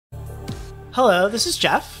Hello, this is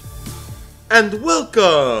Jeff. And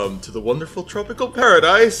welcome to the wonderful tropical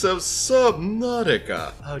paradise of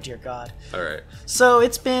Subnautica. Oh dear God. Alright. So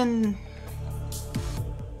it's been...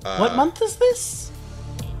 what month is this?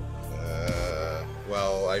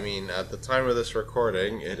 Well, I mean, at the time of this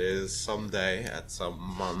recording, it is someday at some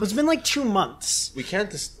month. It's been like 2 months. We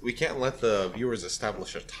can't let the viewers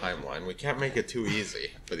establish a timeline. We can't make it too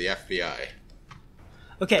easy for the FBI.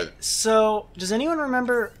 Okay, so does anyone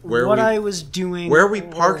remember I was doing? Where we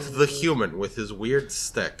parked the human with his weird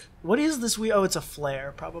stick. What is this? Oh, it's a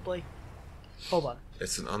flare, probably. Hold on.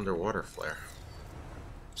 It's an underwater flare.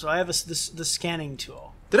 So I have the scanning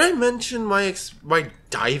tool. Did I mention my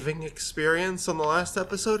diving experience on the last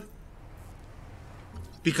episode?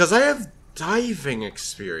 Because I have diving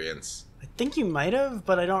experience. I think you might have,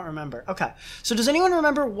 but I don't remember. Okay, so does anyone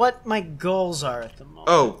remember what my goals are at the moment?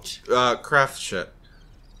 Oh, craft shit.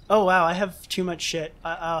 Oh wow, I have too much shit.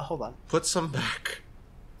 Hold on. Put some back.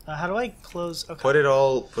 How do I close? Okay. Put it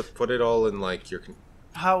all in like your.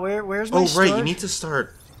 Where's my? Oh storage? right, you need to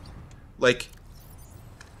start. Like.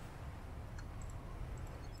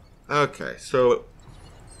 Okay, so.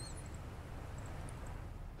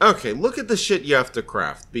 Okay, look at the shit you have to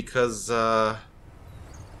craft because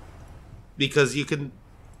you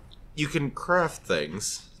can craft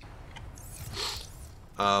things.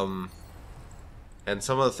 And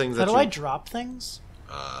some of the things How do I drop things?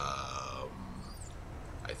 I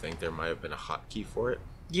think there might have been a hotkey for it.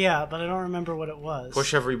 Yeah, but I don't remember what it was.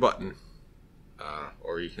 Push every button.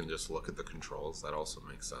 Or you can just look at the controls. That also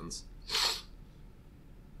makes sense.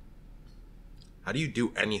 How do you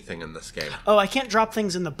do anything in this game? Oh, I can't drop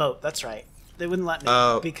things in the boat. That's right. They wouldn't let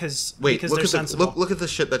me because they're sensible. Look at the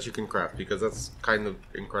shit that you can craft because that's kind of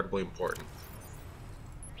incredibly important.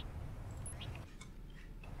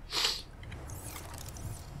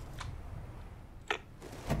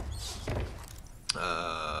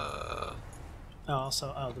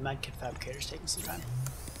 The medkit fabricator's taking some time.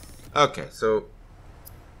 Okay, so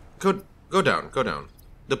go down.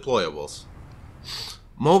 Deployables.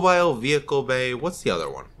 Mobile vehicle bay. What's the other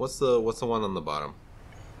one? What's the one on the bottom?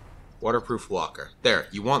 Waterproof locker. There,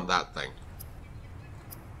 you want that thing.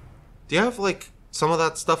 Do you have like some of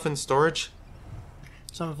that stuff in storage?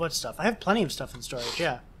 Some of what stuff? I have plenty of stuff in storage,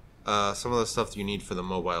 yeah. Some of the stuff you need for the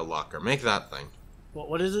mobile locker. Make that thing.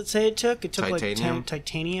 What does it say it took? It took titanium? like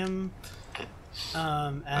titanium.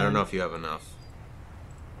 And I don't know if you have enough.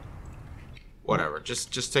 Whatever.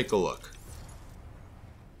 Just take a look.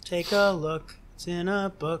 Take a look. It's in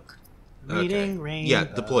a book. Reading rain. Yeah,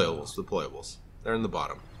 deployables. They're in the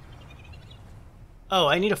bottom. Oh,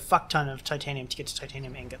 I need a fuck ton of titanium to get to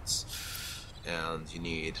titanium ingots. And you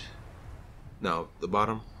need... No, the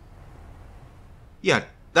bottom. Yeah,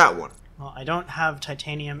 that one. Well, I don't have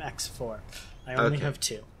titanium X4. I only have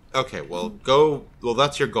 2. Okay, well, go... Well,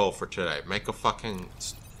 that's your goal for today. Make a fucking...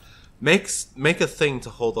 Make a thing to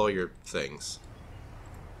hold all your things.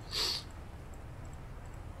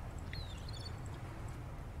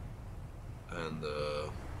 And,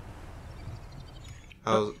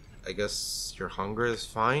 I guess your hunger is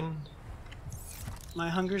fine? My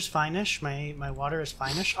hunger's fine-ish. My water is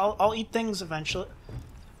fine-ish. I'll eat things eventually.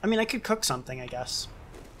 I mean, I could cook something, I guess.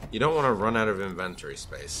 You don't want to run out of inventory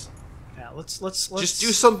space. Yeah, let's just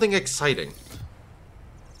do something exciting.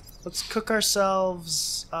 Let's cook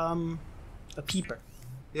ourselves a peeper.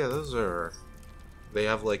 Yeah, those are... They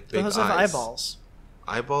have like big eyes. Those have eyeballs.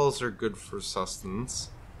 Eyeballs are good for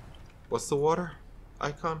sustenance. What's the water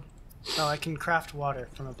icon? Oh, I can craft water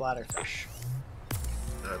from a bladderfish.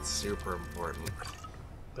 That's super important.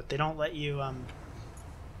 But they don't let you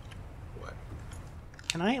What?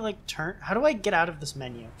 Can I like turn? How do I get out of this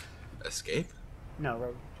menu? Escape?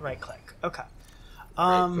 No, right click. Okay.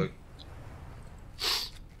 Right click.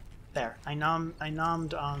 There. I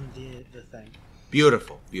nommed on the thing.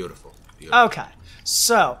 Beautiful. Okay.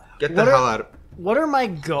 So get the hell out of... What are my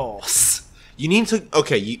goals? You need to...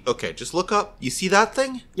 Okay, just look up. You see that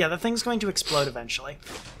thing? Yeah, the thing's going to explode eventually.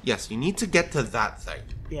 Yes, you need to get to that thing.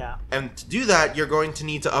 Yeah. And to do that, you're going to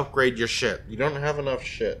need to upgrade your shit. You don't have enough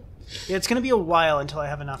shit. Yeah, it's going to be a while until I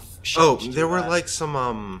have enough shit. Oh, there were like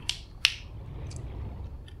some,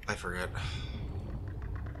 I forget.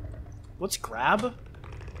 What's grab?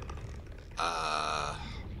 Oh,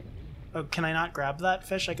 can I not grab that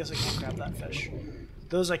fish? I guess I can't grab that fish.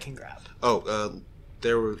 Those I can grab. Oh,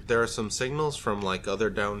 there are some signals from like other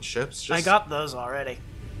downed ships. I got those already.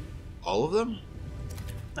 All of them?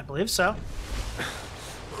 I believe so.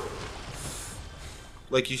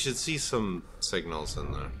 Like you should see some signals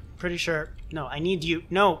in there. Pretty sure. No, I need you.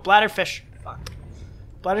 No, bladderfish. Fuck.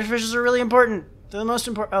 Bladderfishes are really important. They're the most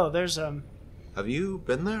important. Oh, there's Have you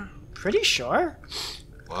been there? Pretty sure.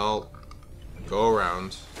 Well, go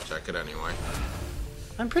around. Check it anyway.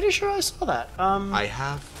 I'm pretty sure I saw that. I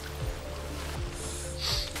have.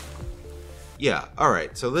 Yeah,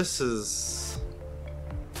 alright, so this is...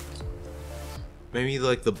 maybe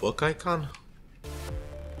like the book icon?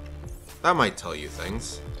 That might tell you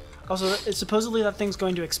things. Also, it's supposedly that thing's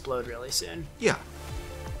going to explode really soon. Yeah.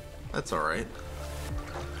 That's alright.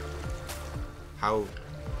 How...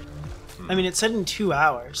 I mean, it said in 2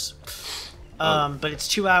 hours. But it's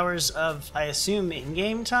 2 hours of, I assume,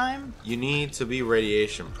 in-game time? You need to be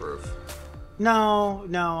radiation proof. No,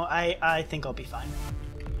 I think I'll be fine.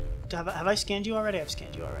 Have I scanned you already? I've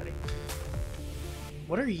scanned you already.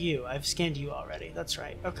 What are you? I've scanned you already. That's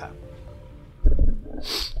right. Okay.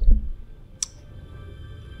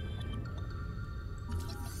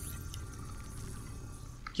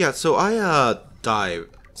 Yeah, so I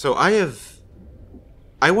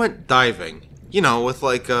went diving, you know, with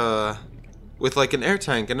like an air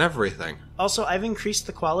tank and everything. Also, I've increased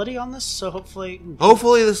the quality on this, so hopefully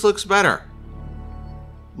This looks better.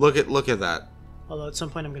 Look at that. Although at some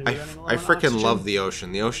point I'm going to be running low I on freaking oxygen. love the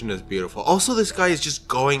ocean. The ocean is beautiful. Also, this guy is just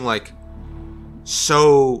going like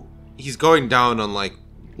so. He's going down on like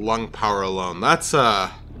lung power alone. That's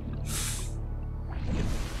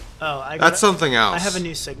Oh, that's something else. I have a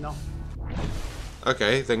new signal.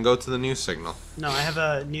 Okay, then go to the new signal. No, I have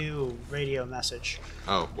a new radio message.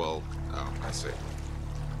 Oh, well, oh, I see.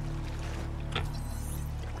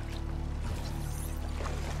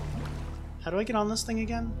 How do I get on this thing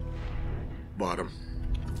again? Bottom.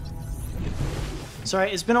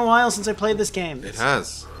 Sorry, it's been a while since I played this game. It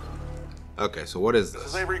has. Okay, so what is This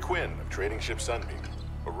this? is Avery Quinn of Trading Ship Sunbeam.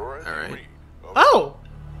 Aurora. All right. Reed. Over. Oh!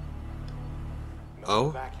 No Oh?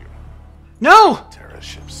 Vacuum. No! Terra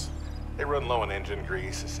ships. They run low on engine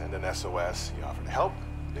grease, send an SOS. You offer to help,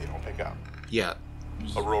 they don't pick up. Yeah.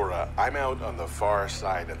 Aurora, I'm out on the far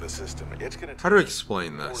side of the system. It's gonna take How to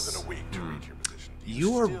explain more this? than a week to reach your position.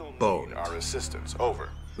 You are still boned. need our assistance. Over.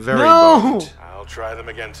 Very No! boned. I'll try them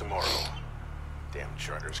again tomorrow. Damn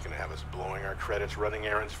charter's gonna have us blowing our credits running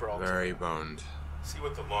errands for all Very time. boned. See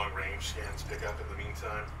what the long range scans pick up in the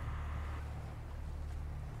meantime.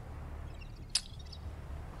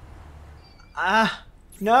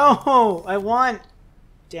 No! I want...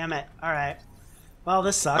 Damn it. Alright. Well,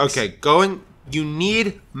 this sucks. Okay, you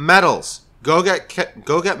need metals. Go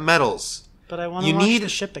get metals. But I want to You watch need- the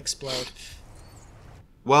ship explode.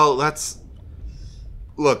 Well, that's...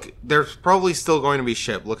 Look, there's probably still going to be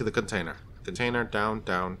ship. Look at the container. Container, down.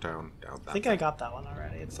 I think I got that one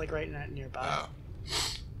already. It's like right nearby. Oh.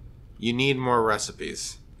 You need more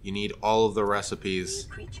recipes. You need all of the recipes.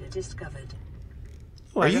 Creature discovered.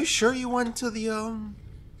 Oh, Are you sure you went to the,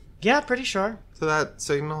 Yeah, pretty sure. to that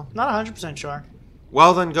signal? Not 100% sure.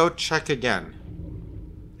 Well, then go check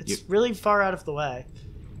again. It's really far out of the way.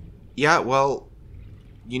 Yeah, well,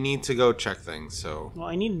 you need to go check things, so... Well,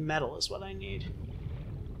 I need metal is what I need.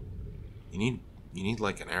 You need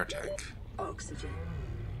like an air tank. Oxygen.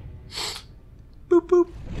 Boop, boop.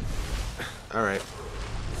 Alright.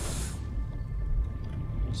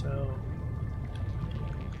 So...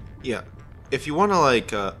 Yeah. If you want to, like,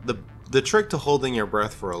 the trick to holding your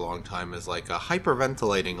breath for a long time is, like,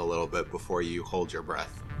 hyperventilating a little bit before you hold your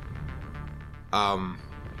breath.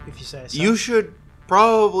 If you say so. You should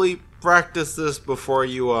probably practice this before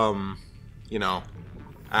you, you know,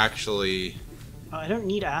 actually... Oh, I don't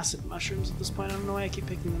need acid mushrooms at this point. I don't know why I keep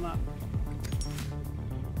picking them up.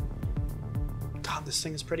 God, this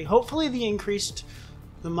thing is pretty. Hopefully the increased...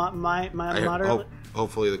 The moderate...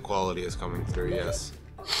 Hopefully the quality is coming through, yes.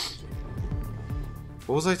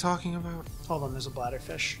 What was I talking about? Hold on, there's a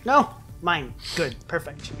bladderfish. No! Mine. Good.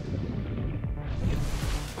 Perfect.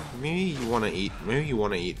 Maybe you want to eat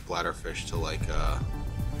bladderfish to, like,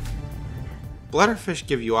 Bladderfish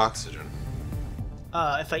give you oxygen.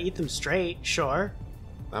 If I eat them straight, sure.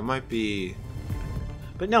 That might be...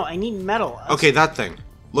 But no, I need metal. Okay, that thing.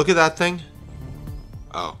 Look at that thing.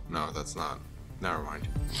 Oh, no, that's not. Never mind.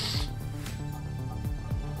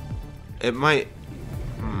 It might...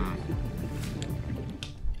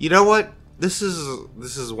 You know what? This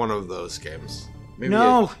is one of those games. Maybe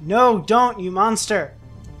No, don't, you monster.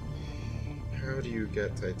 How do you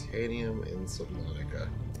get titanium in Subnautica?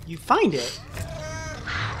 You find it.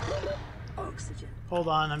 Oxygen. Hold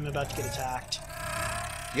on, I'm about to get attacked.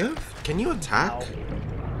 Can you attack? Ow.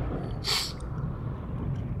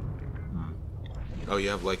 Oh, you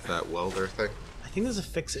have like that welder thing? I think there's a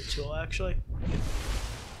fix-it tool, actually.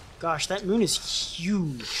 Gosh, that moon is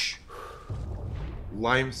huge.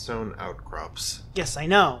 Limestone outcrops. Yes, I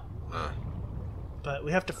know. Uh, But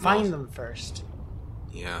we have to find them first.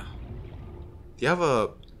 yeah. Do you have a...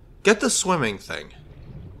 Get the swimming thing.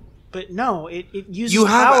 But no, it uses You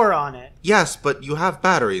have power on it. Yes, but you have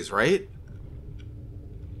batteries, right?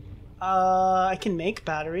 I can make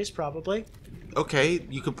batteries, probably. Okay,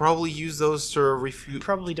 you could probably use those to refute...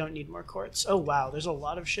 Probably don't need more quartz. Oh, wow, there's a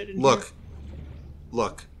lot of shit in here. Look.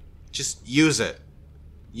 Look. Just use it.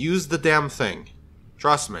 Use the damn thing.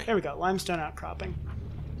 Trust me. There we go, limestone outcropping.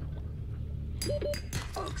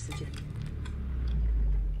 Oxygen.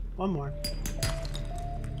 One more.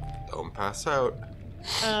 Don't pass out.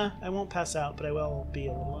 I won't pass out, but I will be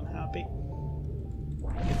a little unhappy.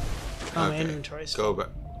 Oh, my inventory's Go back.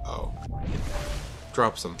 Oh.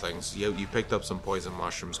 Drop some things. You picked up some poison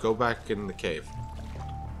mushrooms. Go back in the cave.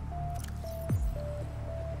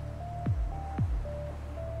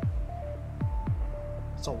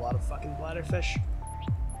 It's a lot of fucking bladderfish.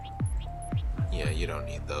 Yeah, you don't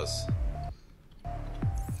need those.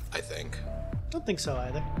 I think. Don't think so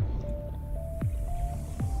either.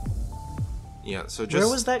 Yeah, so just...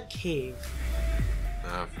 Where was that cave?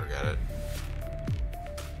 Ah, forget it.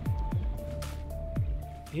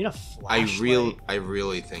 I need a flashlight. I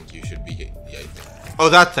really think you should be... Yeah, oh,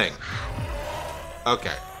 that thing!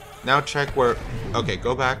 Okay. Now check where... Okay,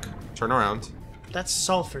 go back. Turn around. That's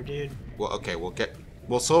sulfur, dude. Well, okay, we'll get...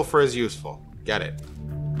 Well, sulfur is useful. Get it.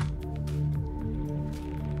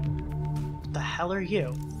 What the hell are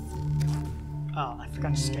you? Oh, I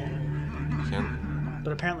forgot to scan it. Can...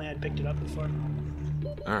 But apparently I'd picked it up before.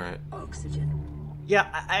 Alright. Oxygen. Yeah,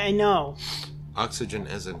 I know. Oxygen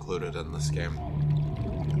is included in this game.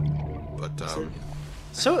 But,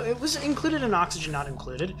 So it was included in oxygen, not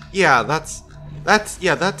included. yeah, that's...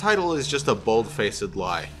 Yeah, that title is just a bold-faced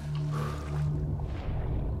lie.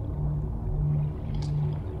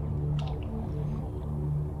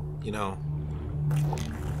 You know...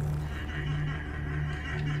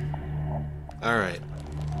 Alright.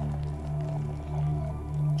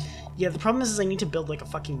 Yeah, the problem is I need to build like a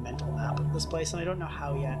fucking mental map of this place, and I don't know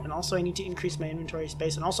how yet. And also I need to increase my inventory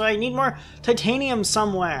space, and also I need more titanium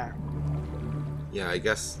somewhere. Yeah, I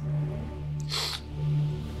guess...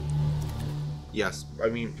 Yes, I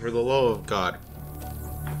mean, for the love of God.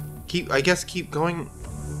 Keep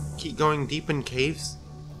going deep in caves.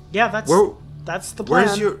 Yeah, that's the plan.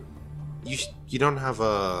 Where's your... You don't have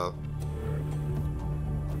a...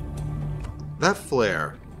 That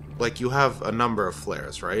flare, like, you have a number of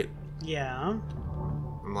flares, right? Yeah.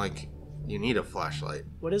 I'm like, you need a flashlight.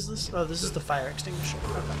 What is this? Oh, this is the fire extinguisher.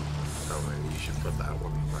 Okay. So maybe you should put that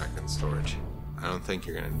one back in storage. I don't think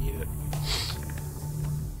you're gonna need it.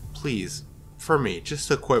 Please, for me, just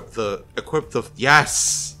equip the...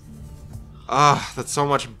 Yes! Ah, that's so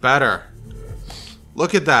much better.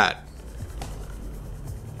 Look at that.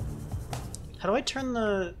 How do I turn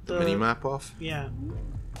the Mini-map off? Yeah.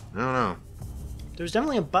 I don't know. There's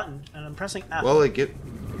definitely a button, and I'm pressing F. Well,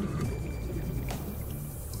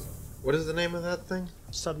 what is the name of that thing?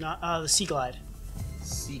 The Sea Glide.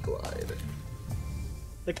 Sea Glide.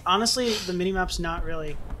 Like, honestly, the minimap's not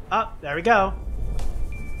really... Oh, there we go.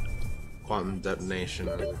 Quantum detonation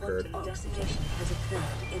has occurred. Quantum desiccation has occurred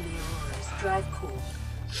in the Aurora's drive core.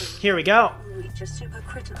 Here we go. Reach a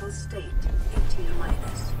supercritical state in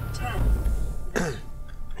T-minus 10,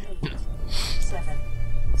 8, 7,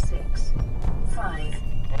 6, 5,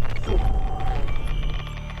 4,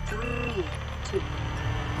 3, 2.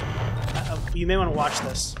 You may want to watch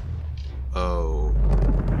this. Oh.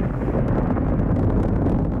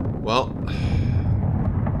 Well.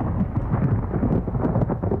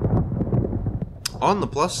 On the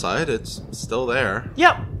plus side, it's still there.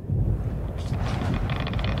 Yep.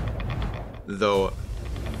 Though.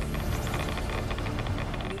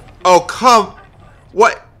 Oh, come.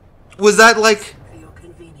 What? Was that like. For your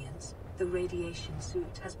convenience, the radiation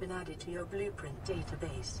suit has been added to your blueprint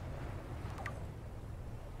database.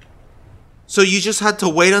 So you just had to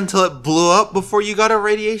wait until it blew up before you got a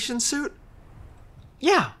radiation suit?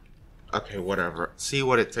 Yeah. Okay, whatever. See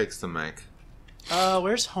what it takes to make.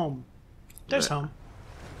 Where's home? There's Right. home.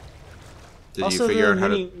 Did Also, you figure the out how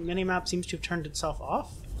to... mini-map seems to have turned itself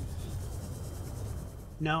off.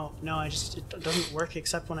 No, it doesn't work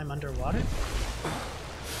except when I'm underwater.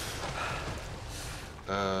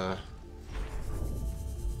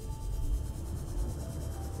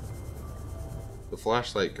 The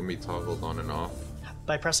flashlight can be toggled on and off.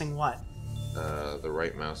 By pressing what? The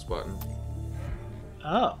right mouse button.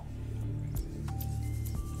 Oh.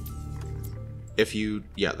 If you...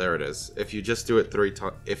 Yeah, there it is. If you just do it 3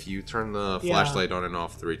 times... If you turn the flashlight on and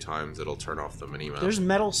off 3 times, it'll turn off the mini-map. There's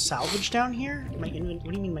metal salvage down here? What do you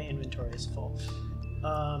mean my inventory is full?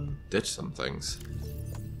 Ditch some things.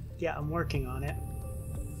 Yeah, I'm working on it.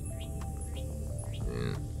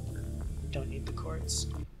 Mm. Don't need the quartz.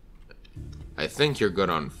 I think you're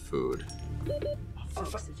good on food.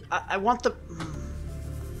 Oxygen. I want the...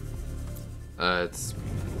 It's...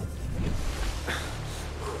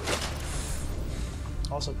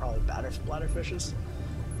 Also probably bladderfishes.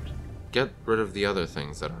 Get rid of the other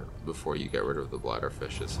things that are before you get rid of the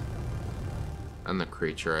bladderfishes. And the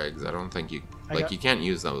creature eggs. I don't think you... Like, you can't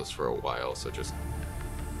use those for a while, so just...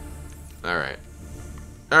 Alright.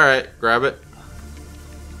 Alright, grab it.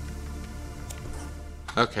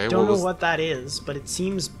 Okay, Don't know what that is, but it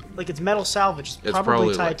seems like it's metal salvage. It's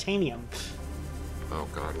probably titanium. Oh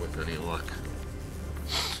god, with any luck.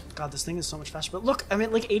 God, this thing is so much faster. But look, I'm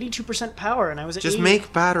at like 82% power, and I was at Just 80.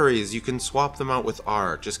 make batteries. You can swap them out with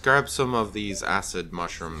R. Just grab some of these acid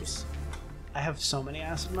mushrooms. I have so many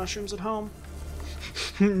acid mushrooms at home.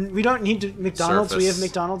 We don't need to McDonald's. We have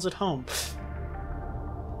McDonald's at home.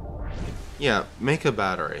 Yeah, make a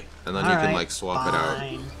battery, and then you can like swap it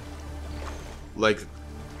out.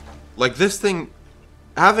 Like this thing,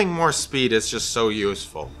 having more speed is just so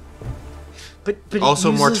useful. But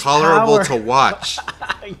also more tolerable to watch.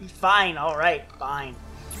 Fine, all right, fine.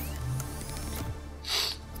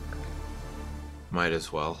 Might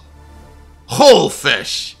as well. Whole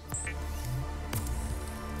fish.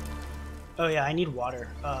 Oh yeah, I need water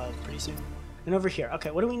pretty soon. And over here,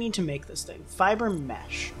 okay, what do we need to make this thing? Fiber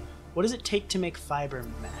mesh. What does it take to make fiber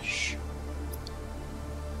mesh?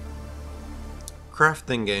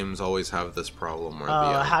 Crafting games always have this problem where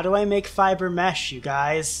how do I make fiber mesh, you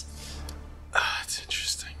guys? It's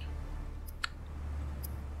interesting.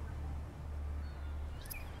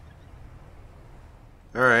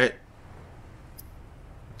 Alright.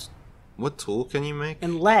 What tool can you make?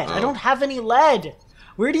 And lead. I don't have any lead!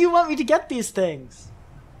 Where do you want me to get these things?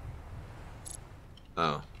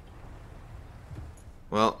 Oh.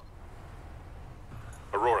 Well.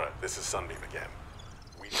 Aurora, this is Sunbeam again.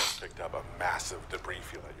 We just picked up a massive debris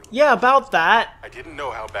field at your location. Yeah, about that. I didn't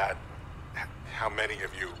know how bad, how many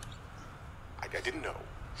of you, I didn't know.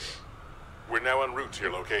 We're now en route to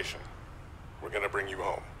your location. We're gonna bring you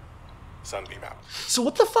home. Sunbeam out. So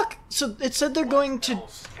what the fuck? So it said they're going to... What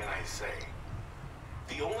else can I say?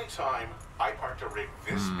 The only time I parked a rig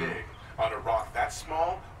this big on a rock that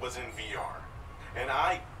small was in VR. And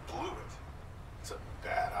I blew it. It's a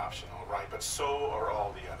bad option, alright, but so are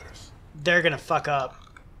all the others. They're gonna fuck up.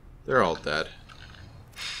 They're all dead.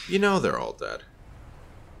 You know they're all dead.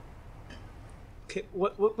 Okay,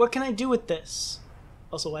 what can I do with this?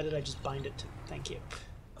 Also, why did I just bind it to... Thank you.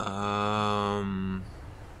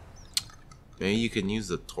 Maybe you can use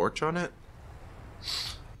the torch on it?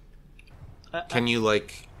 Can you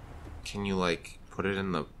put it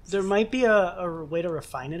in the... There might be a way to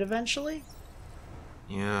refine it eventually?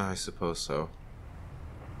 Yeah, I suppose so.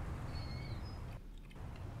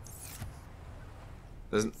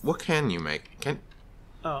 What can you make?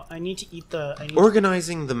 Oh, I need to eat the...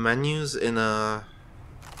 Organizing the menus in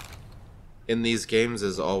these games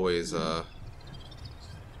is always it's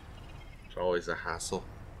always a hassle.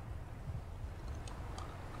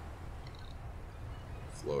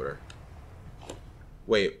 Floater.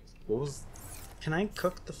 Wait, what was... Can I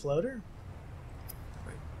cook the floater?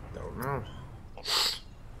 I don't know.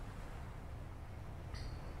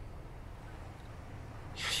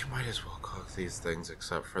 Yeah, you might as well cook these things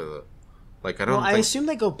except for the... Like, I don't Well, think... I assume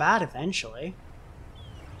they go bad eventually.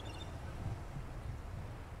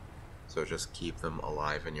 So just keep them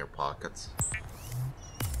alive in your pockets.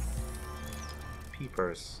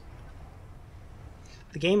 Peepers.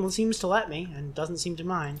 The game seems to let me, and doesn't seem to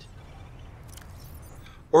mind.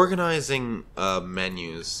 Organizing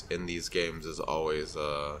menus in these games is always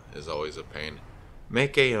a pain.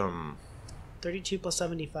 Make a 32 plus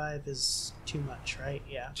 75 is too much, right?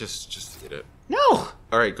 Yeah. Just eat it. No!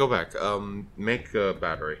 All right, go back. Make a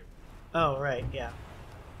battery. Oh, right, yeah.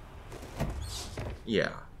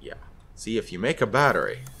 Yeah. See, if you make a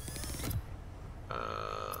battery,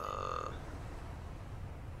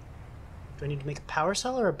 Do I need to make a power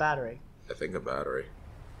cell or a battery? I think a battery.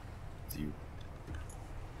 Do you?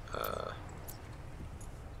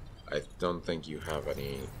 I don't think you have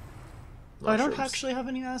any. Oh, I don't mushrooms. actually have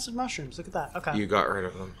any acid mushrooms. Look at that. Okay. You got rid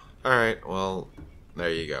of them. All right. Well, there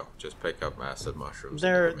you go. Just pick up acid mushrooms.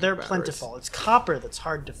 They're and you can make batteries. plentiful. It's copper that's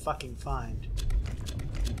hard to fucking find.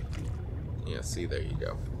 Yeah. See, there you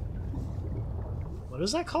go. What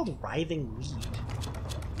is that called? Writhing weed.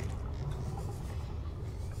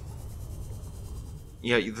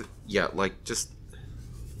 Yeah. Yeah. Like just.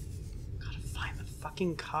 Gotta find the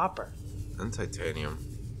fucking copper. And titanium.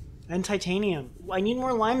 And titanium. I need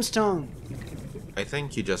more limestone. I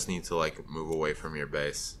think you just need to like move away from your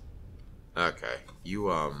base. Okay. You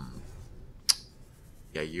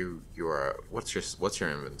Yeah, you are. What's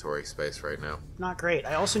your inventory space right now? Not great.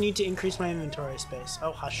 I also need to increase my inventory space.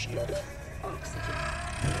 Oh, hush you. Oxygen.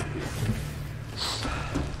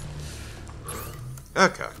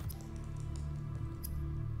 Okay.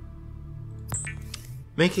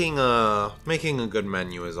 Making a good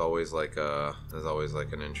menu is always like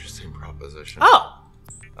an interesting proposition. Oh!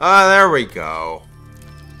 There we go.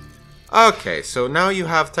 Okay, so now you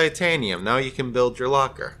have titanium. Now you can build your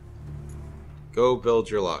locker. Go build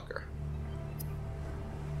your locker.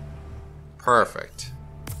 Perfect.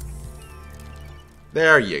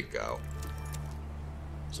 There you go.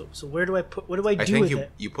 So where do I put... What do I do I think with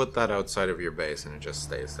it? you put that outside of your base and it just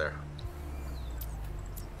stays there.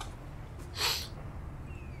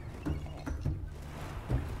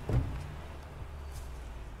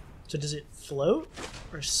 So does it float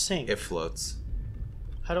or sink? It floats.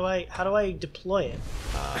 How do I deploy it?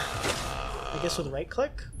 I guess with right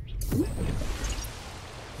click?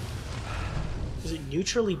 Is it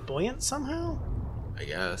neutrally buoyant somehow? I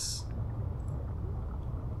guess.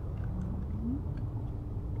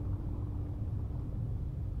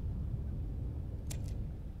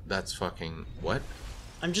 That's fucking what?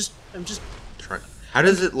 I'm just Try. How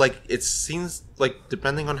does it like? It seems like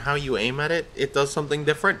depending on how you aim at it, it does something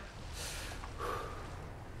different.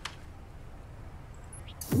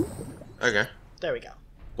 Okay. there we go.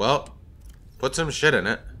 Well, put some shit in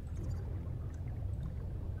it.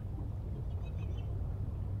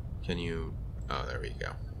 Can you? Oh, there we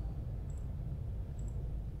go.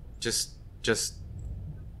 Just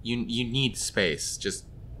you need space. Just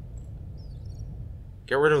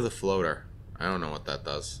get rid of the floater. I don't know what that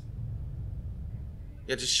does.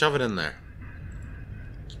 Yeah, just shove it in there.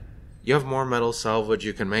 You have more metal salvage.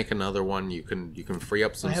 You can make another one. You can free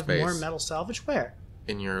up some I have space more metal salvage? Where?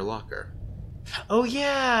 in your locker. Oh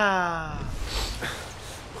yeah!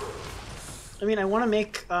 I mean, I want to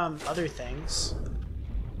make other things.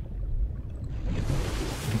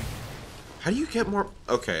 How do you get more?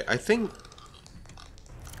 Okay, I think.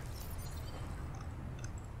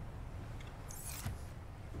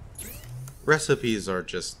 Recipes are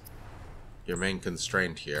just your main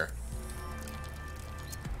constraint here.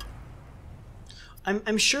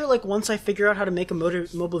 I'm sure, like, once I figure out how to make a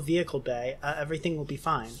mobile vehicle bay, everything will be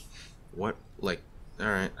fine. What? Like,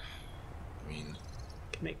 alright. I mean.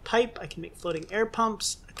 I can make pipe, I can make floating air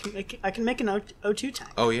pumps, I can make an O2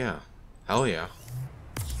 tank. Oh, yeah. Hell yeah.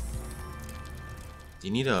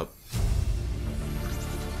 You need a.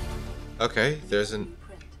 Okay, there's an.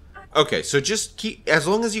 Okay, so just keep. As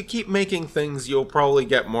long as you keep making things, you'll probably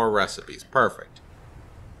get more recipes. Perfect.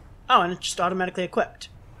 Oh, and it's just automatically equipped.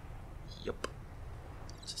 Yep.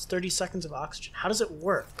 So it's 30 seconds of oxygen. How does it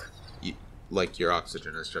work? You, like your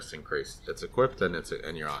oxygen is just increased. It's equipped and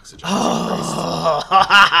and your oxygen is Oh,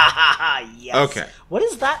 yes. Okay. What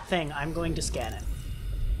is that thing? I'm going to scan it.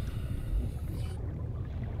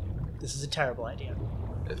 This is a terrible idea.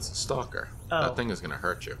 increased. It's a stalker. Oh. That thing is gonna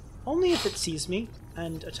hurt you. Only if it sees me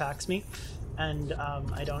and attacks me, and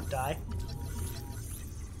I don't die.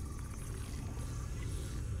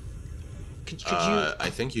 Could you? I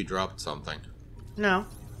think you dropped something. No,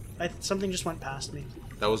 something just went past me.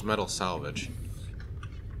 That was metal salvage.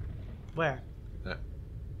 Where?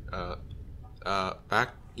 Back.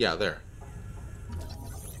 Yeah, there.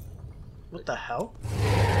 What the hell?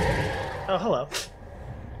 Oh, hello.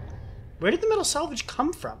 Where did the metal salvage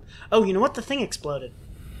come from? Oh, you know what? The thing exploded.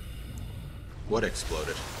 What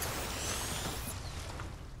exploded?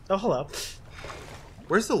 Oh, hello.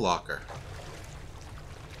 Where's the locker?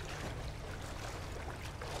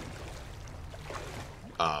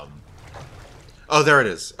 Oh, there it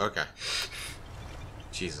is. Okay.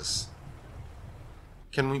 Jesus.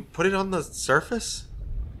 Can we put it on the surface?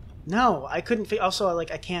 No, I couldn't. Also,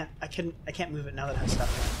 like, I can't move it now that it has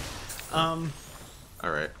stuff in it.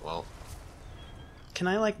 All right. Well, Can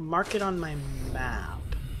I, like, mark it on my map?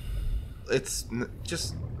 it's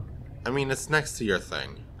just. I mean, it's next to your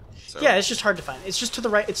thing. So, Yeah, it's just hard to find. It's just to the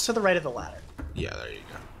right. It's to the right of the ladder. Yeah. There you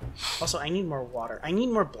go. Also, I need more water. I need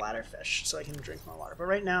more bladderfish so I can drink more water. But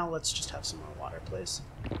right now, let's just have some more water, please.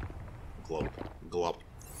 Glop. Glop.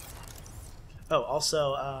 Oh,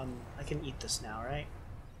 also, I can eat this now, right?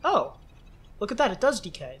 Oh, look at that. It does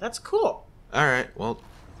decay. That's cool. All right. Well,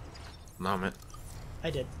 nom it. I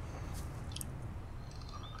did.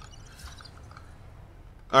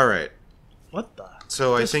 All right. What the?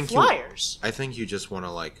 So There's I think flyers. I think you just want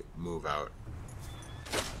to like move out.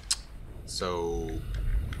 So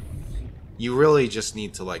you really just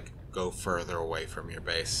need to like go further away from your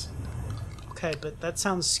base. Okay, but that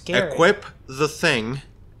sounds scary. Equip the thing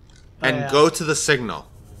and yeah. go to the signal.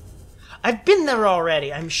 I've been there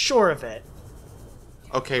already. I'm sure of it.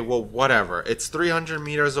 Okay, well, whatever. It's 300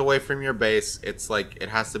 meters away from your base. It's like, it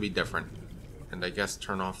has to be different. And I guess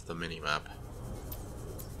turn off the mini-map.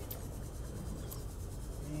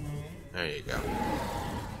 There you go.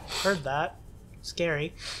 Heard that.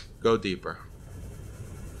 Scary. Go deeper.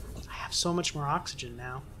 I have so much more oxygen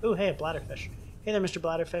now. Ooh, hey, a bladderfish. Hey there, Mr.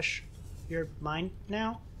 Bladderfish. You're mine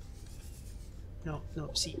now? No,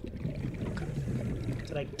 see. Okay.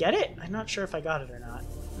 Did I get it? I'm not sure if I got it or not.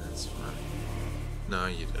 That's fine. No,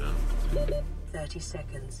 you didn't. 30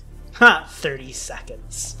 seconds. Ha! 30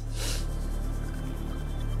 seconds.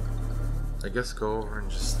 I guess go over and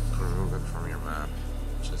just remove it from your map.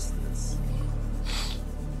 Just this.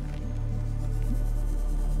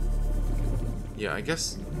 Yeah, I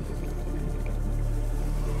guess.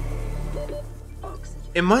 Oxygen.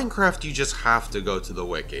 In Minecraft, you just have to go to the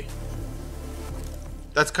wiki.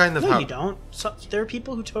 That's kind of No, how. you don't. So, there are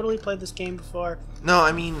people who totally played this game before. No,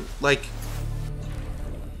 I mean, like.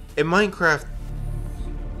 In Minecraft.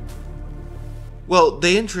 Well,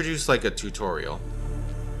 they introduced like a tutorial.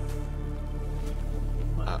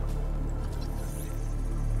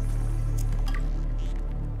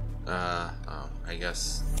 Oh, I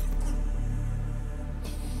guess.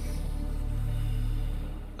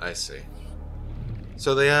 I see.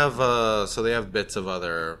 So they have bits of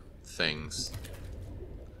other things.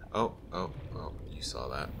 Oh, you saw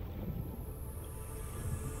that.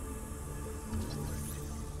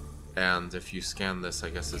 And if you scan this, I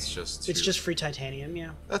guess it's just... It's just free titanium,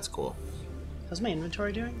 yeah. That's cool. How's my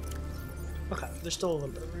inventory doing? Okay, there's still a little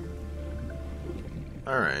bit of room.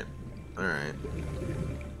 Alright. Alright.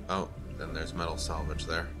 Oh, then there's metal salvage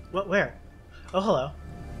there. What, where? Oh, hello.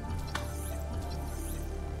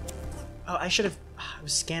 Oh, I should have... I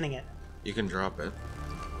was scanning it. You can drop it.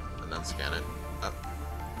 And then scan it. Up.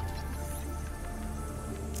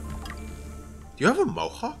 Do you have a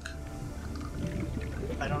mohawk?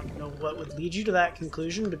 I don't know what would lead you to that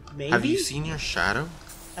conclusion, but maybe? Have you seen your shadow?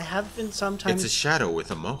 I have been sometimes... It's a shadow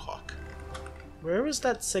with a mohawk. Where was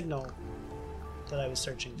that signal that I was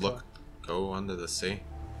searching for? Look. Go under the sea.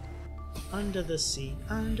 Under the sea,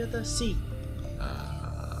 under the sea.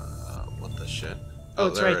 What the shit? Oh,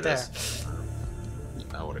 it's there right there. is.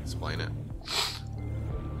 That would explain it.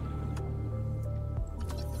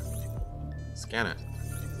 Scan it.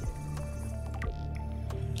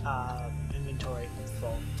 Inventory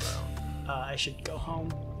full. I should go home,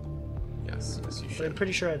 Yes, you but I'm should.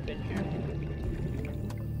 pretty sure I've been here.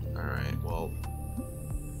 Alright,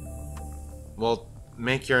 well,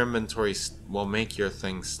 make your inventory, make your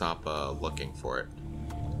thing stop looking for it.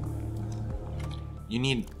 You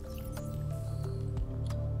need...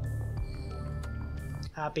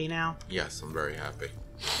 Happy now? Yes, I'm very happy.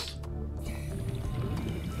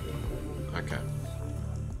 Okay.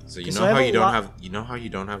 So you So know I have how a you don't lot- have, you know how you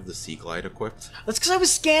don't have the sea glide equipped? That's because I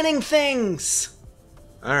was scanning things!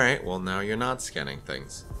 Alright, well now you're not scanning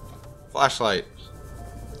things. Flashlight.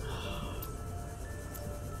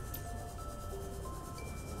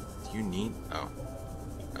 Do you need... Oh,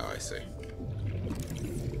 I see.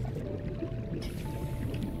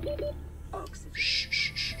 Oxygen.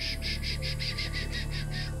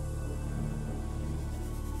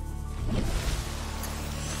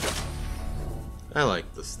 I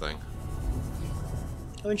like this thing.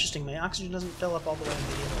 Oh, interesting. My oxygen doesn't fill up all the way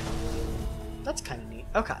immediately. That's kind of neat.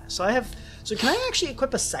 Okay, so I have... So can I actually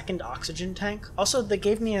equip a second oxygen tank? Also, they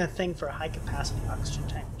gave me a thing for a high-capacity oxygen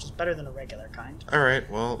tank, which is better than a regular kind. Alright,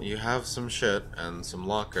 well, you have some shit and some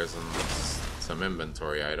lockers and some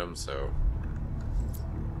inventory items, so...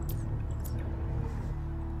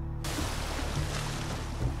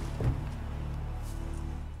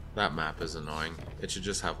 That map is annoying. It should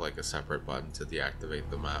just have like a separate button to deactivate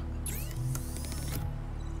the map.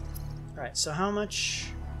 Alright, so how much...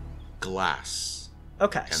 Glass.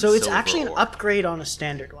 Okay, And so it's silver actually an ore. upgrade on a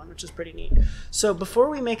standard one, which is pretty neat. So before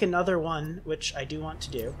we make another one, which I do want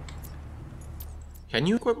to do, Can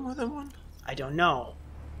you equip more than one? I don't know.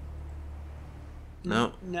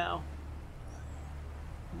 No. No.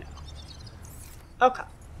 No. Okay.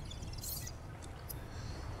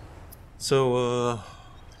 So,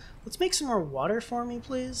 Let's make some more water for me,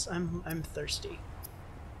 please. I'm thirsty.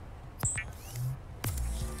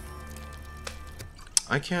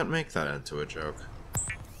 I can't make that into a joke.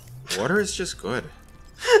 Water is just good.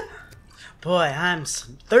 Boy, I'm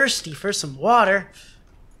thirsty for some water.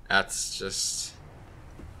 That's just...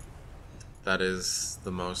 That is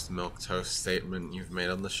the most milquetoast statement you've made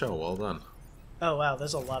on the show. Well done. Oh wow,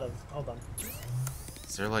 there's a lot of... Hold on.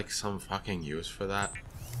 Is there like some fucking use for that?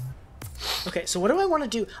 Okay, so what do I want to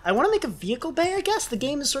do? I want to make a vehicle bay, I guess? The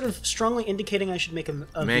game is sort of strongly indicating I should make a Make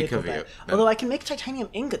vehicle a bay. vehicle- Although I can make titanium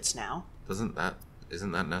ingots now. Doesn't that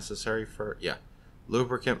Isn't that necessary for... Yeah.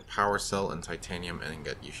 Lubricant, power cell, and titanium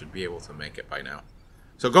ingot. You should be able to make it by now.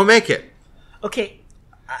 So go make it! Okay.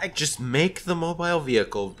 Just make the mobile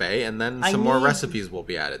vehicle bay, and then some more recipes will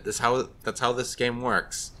be added. That's how this game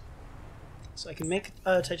works. So I can make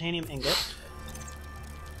a titanium ingot,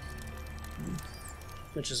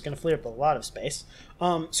 which is going to free up a lot of space.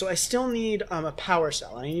 So I still need a power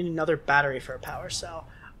cell, and I need another battery for a power cell.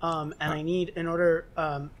 And I need,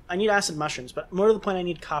 I need acid mushrooms, but more to the point, I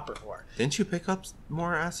need copper ore. Didn't you pick up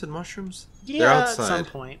more acid mushrooms? Yeah, they're outside. At some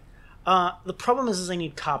point. The problem is I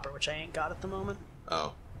need copper, which I ain't got at the moment.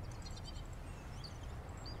 Oh.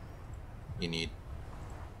 You need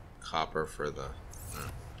copper for the...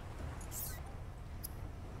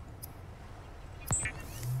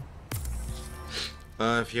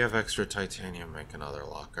 if you have extra titanium, make another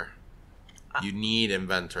locker. You need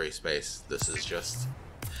inventory space. This is just...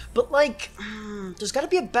 But, like, there's got to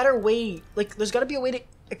be a better way. Like, there's got to be a way to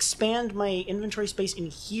expand my inventory space in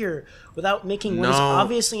here without making what is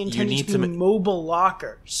obviously intended to be mobile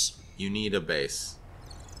lockers. You need a base.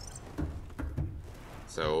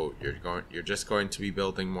 So you're just going to be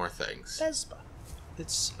building more things. Vespa.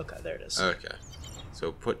 It's okay. There it is. Okay.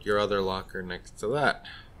 So put your other locker next to that.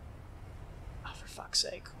 Oh, for fuck's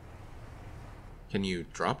sake! Can you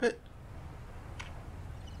drop it?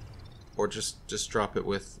 Or just drop it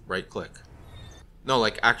with right click? No,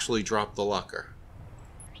 like actually drop the locker.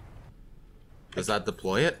 Does that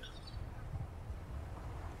deploy it?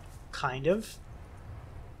 Kind of.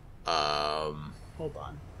 Hold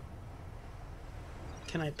on.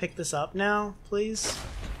 Can I pick this up now, please?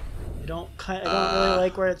 I don't really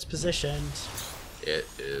like where it's positioned.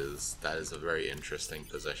 That is a very interesting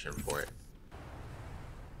position for it.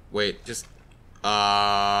 Wait, just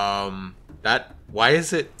why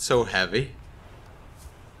is it so heavy?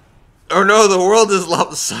 Oh no, the world is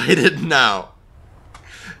lopsided now.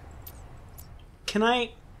 Can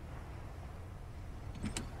I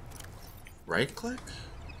right click?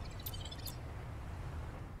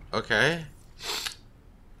 Okay.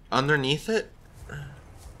 Underneath it?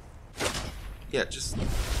 Yeah, just...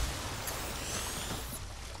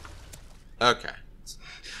 Okay.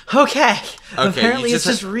 Okay. Okay, Apparently it's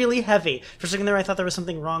just really heavy. For a second there I thought there was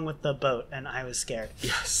something wrong with the boat, and I was scared.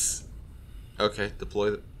 Yes. Okay,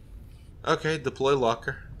 deploy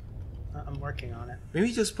locker. I'm working on it.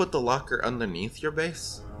 Maybe just put the locker underneath your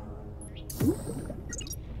base?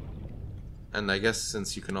 And I guess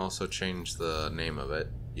since you can also change the name of it,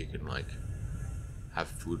 you can, like, have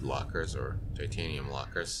food lockers or titanium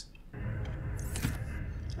lockers.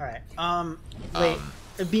 Alright, wait.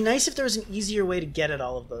 It'd be nice if there was an easier way to get at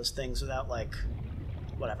all of those things without, like,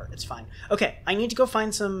 whatever. It's fine. Okay, I need to go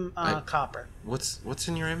find some copper. What's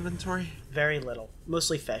in your inventory? Very little.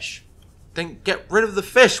 Mostly fish. Then get rid of the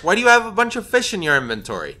fish. Why do you have a bunch of fish in your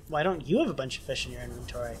inventory? Why don't you have a bunch of fish in your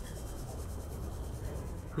inventory?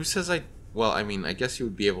 Who says I... Well, I mean, I guess you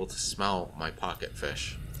would be able to smell my pocket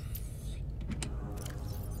fish.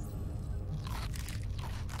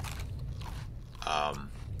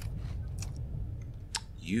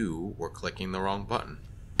 You were clicking the wrong button.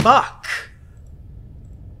 Fuck!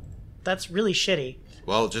 That's really shitty.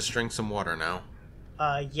 Well, just drink some water now.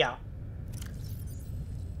 Yeah.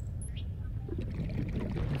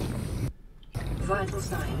 Vital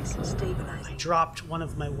signs stabilizing. I dropped one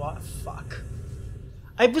of my fuck.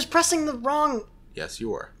 I was pressing the wrong... Yes,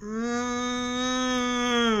 you were.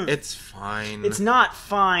 It's fine. It's not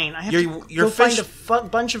fine. I have to go find a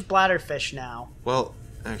bunch of bladderfish now. Well,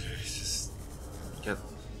 okay, just get...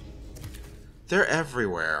 They're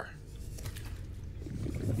everywhere.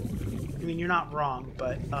 I mean, you're not wrong,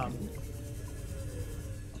 but,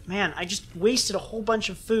 man, I just wasted a whole bunch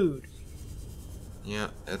of food. Yeah,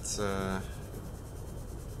 it's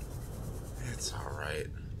alright.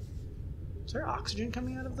 Is there oxygen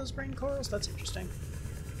coming out of those brain corals? That's interesting.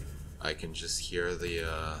 I can just hear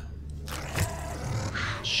the,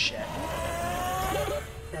 Shit.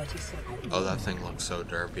 30 seconds. Oh, that thing looks so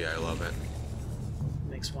derpy. I love it.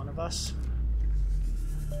 Makes one of us.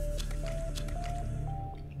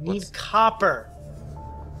 Need copper.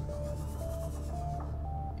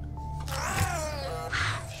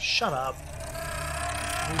 Shut up.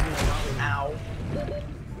 Ow.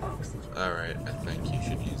 Alright, I think you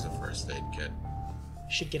should use a first aid kit.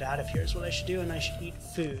 I should get out of here is what I should do, and I should eat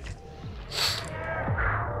food.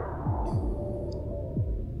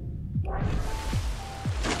 Or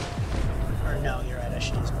no, you're right, I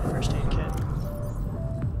should use my first aid kit.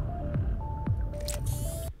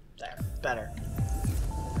 There. Better.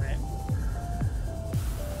 Alright.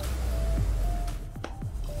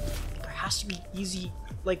 There has has to be easy.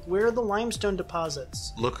 Like, where are the limestone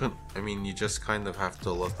deposits? I mean, you just kind of have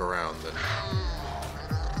to look around and...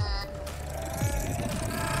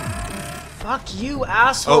 Fuck you,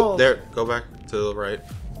 asshole! Oh, there. Go back to the right.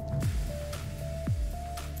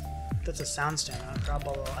 That's a sound stand. I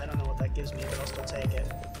don't know what that gives me, but I'll still take it.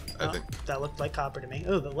 I Oh, think that looked like copper to me.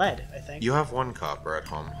 Oh, the lead, I think. you have 1 copper at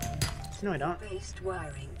home. No, I don't. Based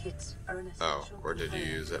wiring kits are an Oh, essential or did you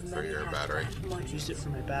component use it of for many your habitat battery? I modules. used it for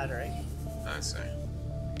my battery. I see.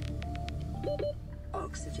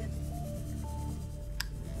 Oxygen.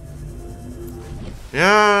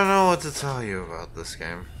 Yeah, I don't know what to tell you about this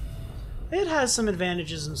game. It has some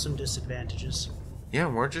advantages and some disadvantages. Yeah,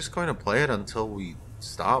 we're just going to play it until we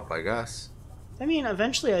stop, I guess. I mean,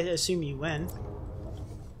 eventually I assume you win.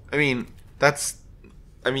 I mean, that's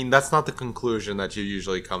not the conclusion that you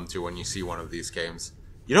usually come to when you see one of these games.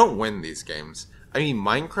 You don't win these games. I mean,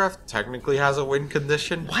 Minecraft technically has a win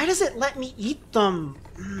condition. Why does it let me eat them?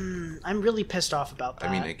 I'm really pissed off about that.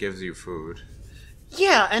 I mean, it gives you food.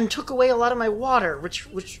 Yeah, and took away a lot of my water, which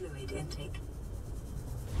Fluid intake.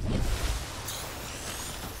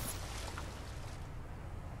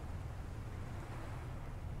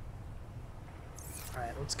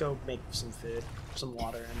 Alright, let's go make some food, some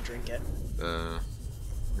water, and drink it.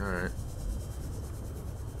 Alright.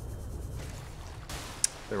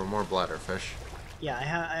 There were more bladderfish. Yeah, I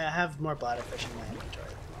have more bladderfish in my inventory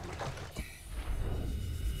at the moment.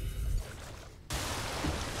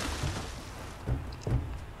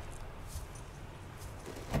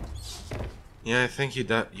 Yeah, I think you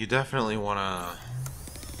definitely wanna...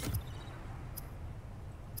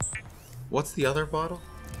 What's the other bottle?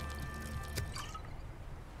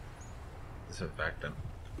 Disinfectant.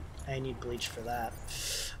 I need bleach for that.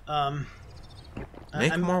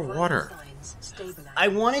 Make more water. Signs stabilized. I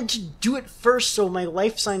wanted to do it first so my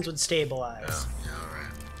life signs would Yeah, stabilize. yeah,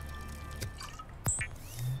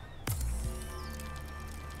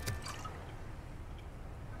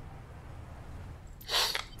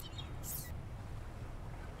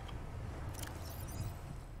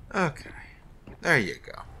 alright. Okay. There you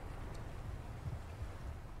go.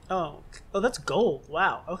 Oh, that's gold.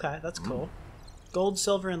 Wow. Okay, that's cool. Gold,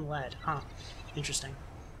 silver, and lead. Huh. Interesting.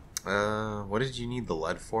 What did you need the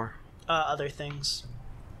lead for? Other things.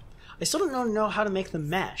 I still don't know how to make the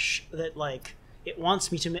mesh that, like, it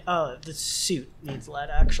wants me to make. Oh, the suit needs lead,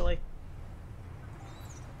 actually.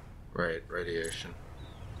 Right, radiation.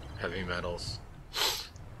 Heavy metals.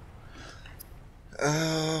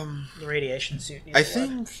 The radiation suit needs I lead.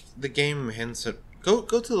 think the game hints at... Go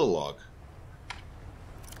to the log.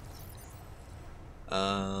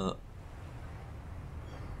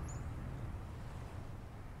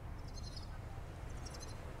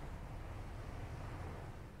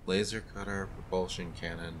 Laser cutter, propulsion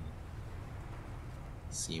cannon,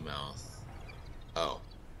 seamouth. Oh.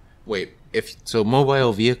 Wait, so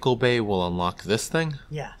mobile vehicle bay will unlock this thing?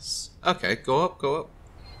 Yes. Okay, go up, go up.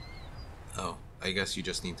 Oh, I guess you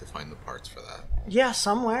just need to find the parts for that. Yeah,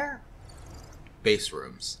 somewhere. Base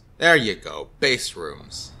rooms. There you go, base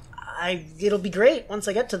rooms. It'll be great once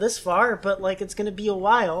I get to this far, but, like, it's gonna be a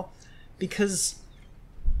while, because...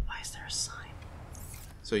 Why is there a sign?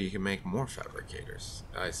 So you can make more fabricators.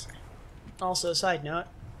 I see. Also, side note,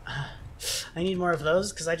 I need more of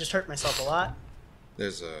those, because I just hurt myself a lot.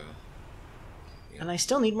 There's a... And I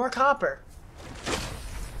still need more copper.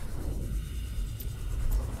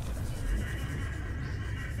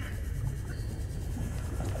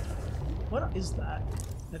 What is that?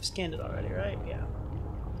 I've scanned it already, right? Yeah.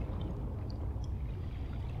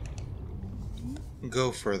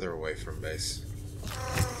 Go further away from base.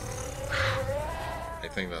 I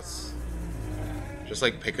think that's... Just,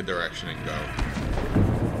 like, pick a direction and go.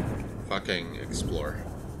 Fucking explore.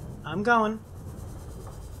 I'm going.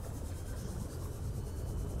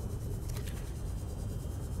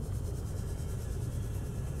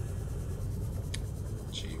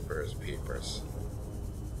 Jeepers peepers.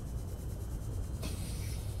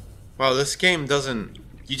 Wow, this game doesn't...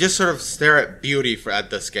 You just sort of stare at beauty at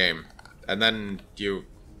this game. And then you...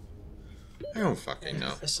 I don't fucking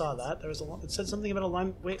know. I saw that. There was a lump. It said something about a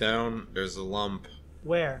lime. Wait, Down, there's a lump.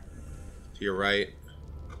 where? To your right.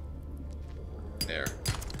 There.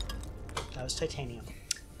 That was titanium.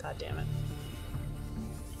 God damn it.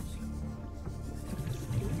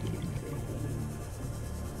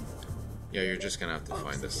 Yeah, you're just gonna have to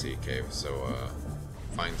find a sea cave, so,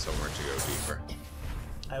 find somewhere to go deeper.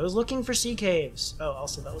 I was looking for sea caves. Oh,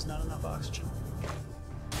 also, that was not enough oxygen.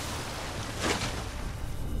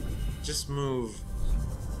 Just move.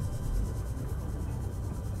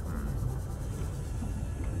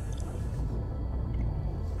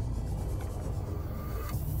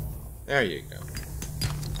 There you go.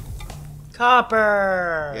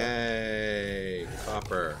 Copper! Yay!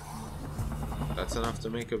 Copper. That's enough to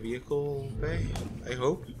make a vehicle bay, I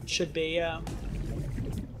hope? Should be, yeah.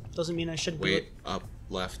 Doesn't mean I should do it. Wait, up,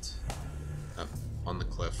 left. Up, on the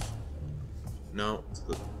cliff. No, to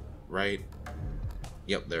the right.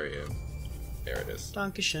 Yep, there you go. There it is.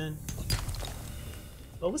 Dankeschön.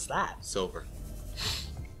 What was that? Silver.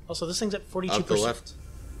 Also, this thing's at 42%. Up the left.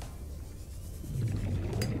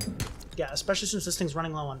 Yeah, especially since this thing's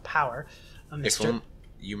running low on power. Mr.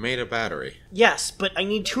 You made a battery. Yes, but I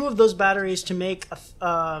need 2 of those batteries to make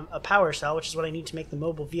a power cell, which is what I need to make the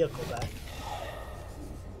mobile vehicle back.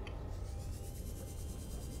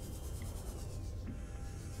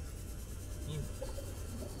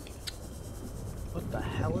 What the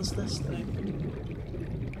hell is this thing?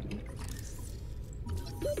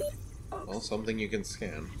 Well, something you can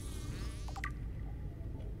scan.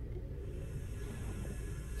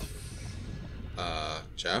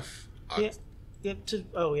 Jeff? Yeah, you have to...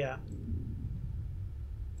 Oh, yeah.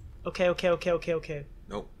 Okay.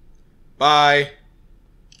 Nope. Bye!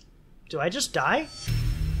 Do I just die?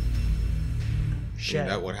 Shit.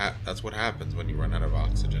 That's what happens when you run out of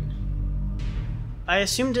oxygen. I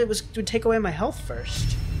assumed it would take away my health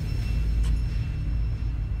first.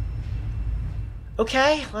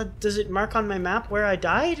 Okay, does it mark on my map where I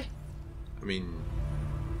died? I mean...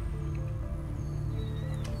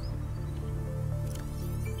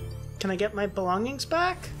 Can I get my belongings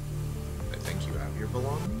back? I think you have your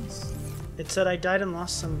belongings. It said I died and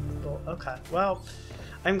lost some... Okay, well,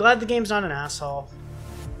 I'm glad the game's not an asshole.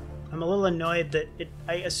 I'm a little annoyed that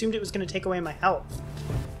I assumed it was going to take away my health.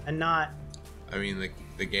 And not... I mean,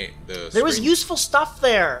 the game... There was useful stuff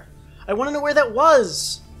there! I want to know where that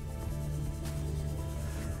was!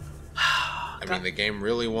 I mean, the game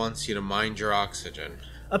really wants you to mind your oxygen.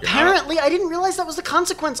 Apparently, I didn't realize that was the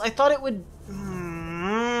consequence. I thought it would...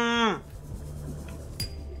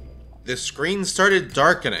 The screen started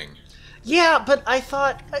darkening. Yeah, but I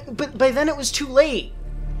thought... But by then it was too late.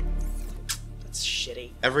 That's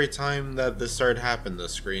shitty. Every time that this started happening, the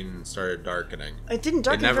screen started darkening. It didn't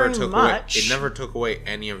darken very much. It never took away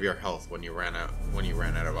any of your health when you ran out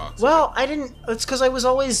of oxygen. Well, I didn't... It's because I was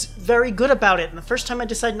always very good about it, and the first time I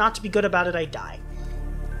decide not to be good about it, I die.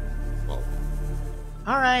 Well...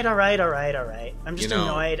 Alright. I'm just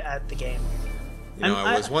annoyed at the game. You know,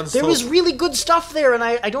 I was once There told... was really good stuff there, and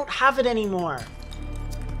I don't have it anymore.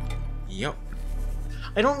 Yep.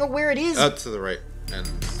 I don't know where it is. To the right. And...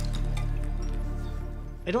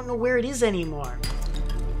 I don't know where it is anymore.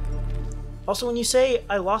 Also, when you say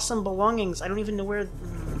I lost some belongings, I don't even know where...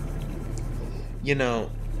 You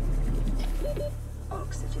know...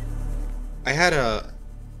 Oxygen. I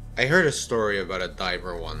heard a story about a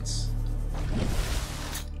diver once.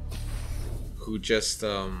 Who just,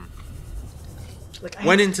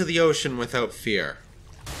 went into the ocean without fear.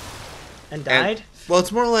 And died? Well,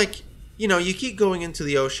 it's more like, you know, you keep going into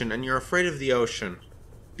the ocean and you're afraid of the ocean.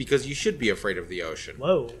 Because you should be afraid of the ocean.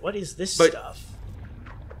 Whoa, what is this stuff?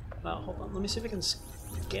 Well, hold on, let me see if I can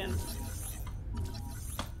scan.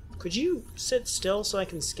 Could you sit still so I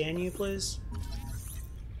can scan you, please?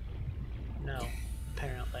 No,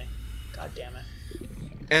 apparently. God damn it.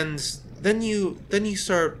 And then you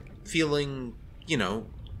start feeling, you know,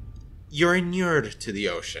 you're inured to the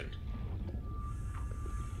ocean.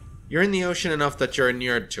 You're in the ocean enough that you're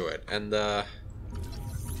inured to it, and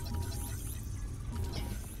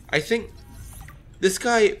I think this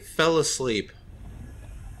guy fell asleep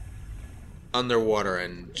underwater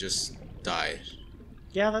and just died.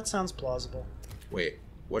 Yeah, that sounds plausible. Wait,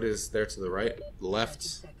 what is there to the right?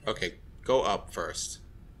 Left? Okay, go up first.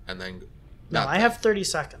 And then... No, I have 30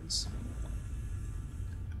 seconds.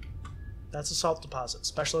 That's a salt deposit.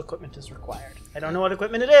 Special equipment is required. I don't know what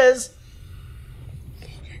equipment it is.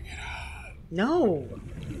 No.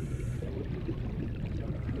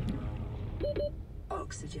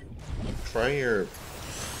 Oxygen. Try your...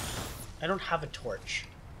 I don't have a torch.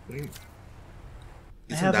 Isn't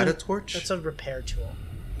that a torch? That's a repair tool.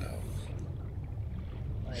 No.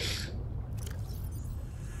 Like,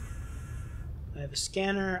 I have a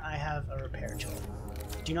scanner, I have a repair tool.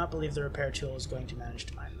 Do not believe the repair tool is going to manage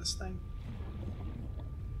to mine this thing.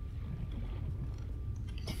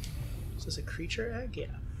 Is this a creature egg?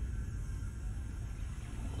 Yeah.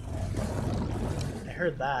 I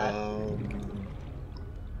heard that.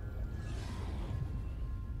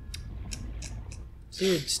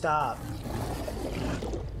 Dude, stop.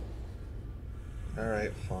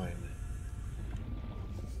 Alright, fine.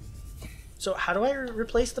 So how do I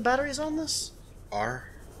replace the batteries on this? R?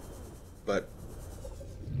 But...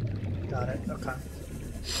 Got it, okay.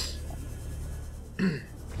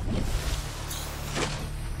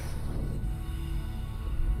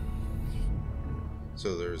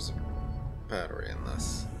 So there's battery in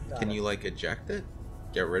this. Got Can it. you like eject it?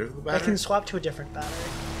 Get rid of the I battery? can swap to a different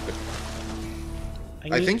battery.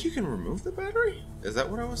 I think you can remove the battery? Is that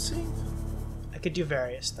what I was seeing? I could do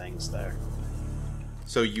various things there.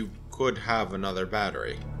 So you could have another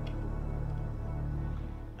battery.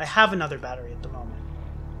 I have another battery at the moment.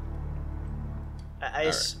 I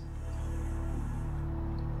Alright.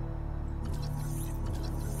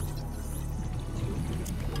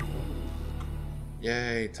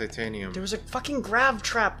 Yay, titanium. There was a fucking grav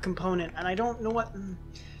trap component, and I don't know what.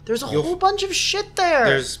 There's a You'll- whole bunch of shit there.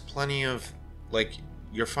 There's plenty of, like,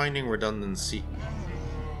 you're finding redundancy.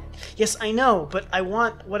 Yes, I know, but I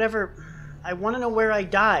want whatever. I want to know where I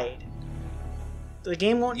died. The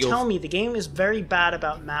game won't You'll- tell me. The game is very bad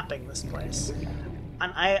about mapping this place,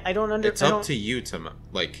 and I don't understand. It's up to you to,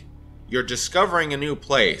 like, you're discovering a new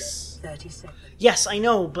place. 30 seconds. Yes, I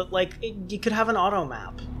know, but like you could have an auto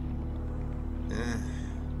map.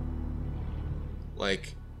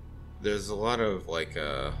 Like, there's a lot of, like,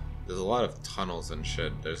 there's a lot of tunnels and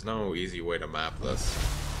shit. There's no easy way to map this.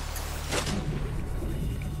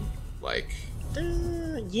 Like,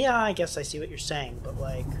 Yeah, I guess I see what you're saying, but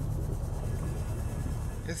like,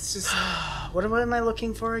 it's just, what am I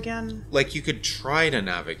looking for again? like, you could try to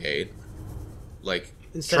navigate. Like,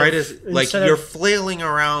 Instead you're of- flailing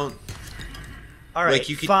around. All right, Like,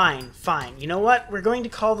 you could- fine. You know what? We're going to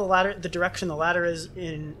call the direction the ladder is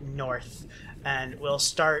in north, and we'll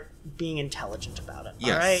start being intelligent about it.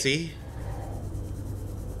 Yeah, all right? see?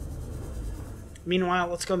 Meanwhile,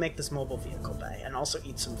 let's go make this mobile vehicle bay, and also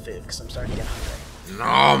eat some food, because I'm starting to get hungry.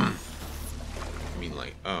 Nom! I mean,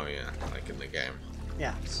 like, oh yeah, like in the game.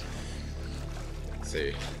 Yeah.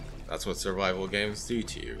 See, that's what survival games do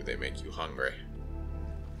to you. They make you hungry.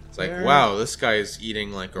 It's like, Where- wow, this guy is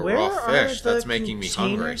eating like a Where raw are fish. the That's making me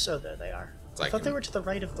hungry. containers? Oh, there they are. I like thought they an- were to the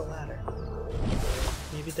right of the ladder.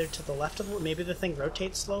 Maybe they're to the left of the... Maybe the thing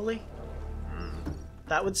rotates slowly?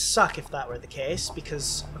 That would suck if that were the case,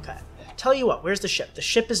 because... Okay. Tell you what, where's the ship? The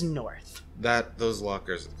ship is north. Those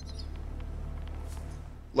lockers.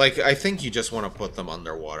 Like, I think you just want to put them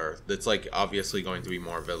underwater. It's like obviously going to be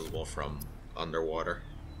more visible from underwater.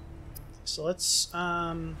 So let's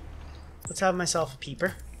have myself a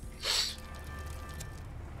peeper.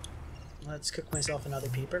 Let's cook myself another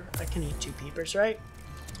peeper. I can eat 2 peepers, right?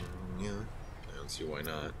 Yeah, I don't see why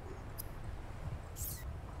not.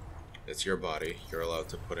 It's your body. You're allowed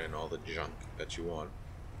to put in all the junk that you want.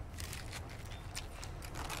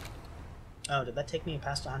 Oh, did that take me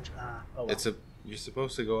past 100? Oh, well. You're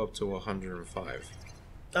supposed to go up to 105.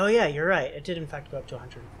 Oh yeah, you're right. It did in fact go up to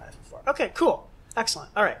 105 before. Okay, cool. Excellent.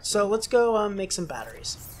 All right, so let's go make some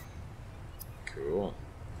batteries. Cool.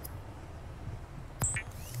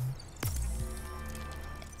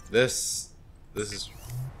 This is...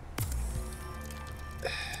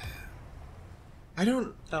 I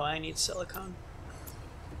don't... Oh, I need silicone.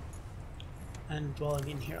 And while I'm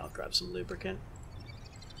in here, I'll grab some lubricant.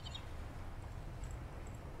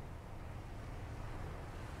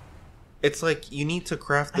 It's like you need to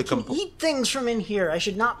craft the I can eat things from in here. I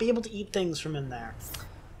should not be able to eat things from in there.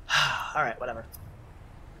 All right, whatever.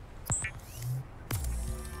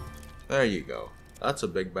 There you go. That's a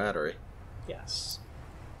big battery. Yes.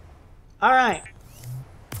 All right.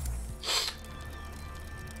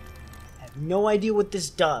 I have no idea what this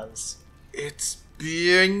does. It's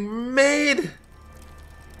being made!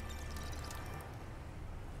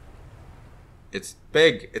 It's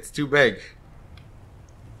big. It's too big.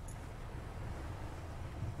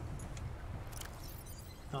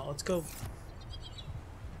 Oh, let's go.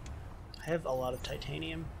 I have a lot of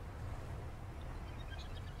titanium.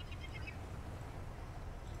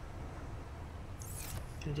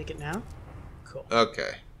 Can I take it now? Cool.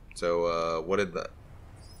 Okay. So, what did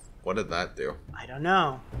that do? I don't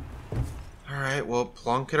know. Alright, well,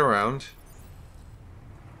 plonk it around.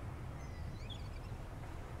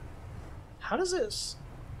 How does this?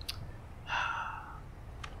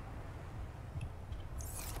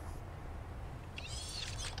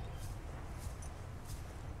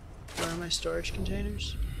 Where are my storage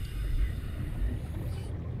containers?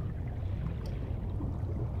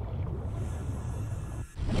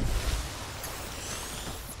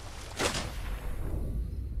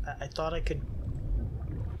 I thought I could...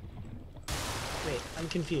 Wait, I'm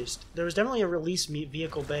confused. There was definitely a release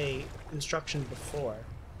vehicle bay instruction before,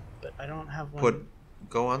 but I don't have one.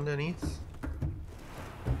 Go underneath.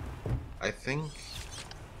 I think.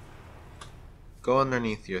 Go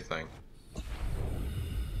underneath your thing.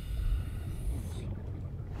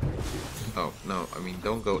 Oh, no, I mean,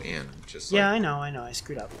 don't go in. Just Yeah, like, I know, I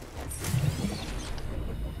screwed up.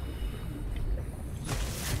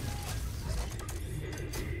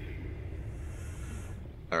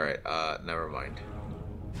 Alright, never mind.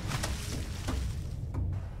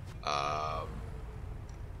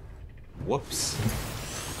 Whoops.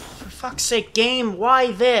 For fuck's sake, game,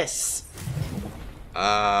 why this?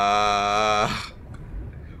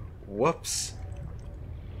 Whoops.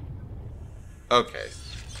 Okay.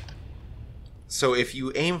 So if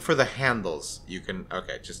you aim for the handles, you can...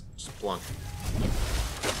 Okay, just plunk.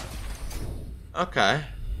 Okay.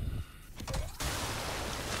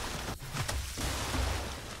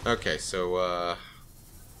 Okay, so,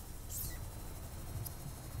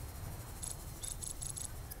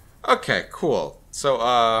 okay, cool.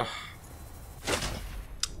 So,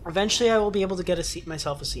 Eventually I will be able to get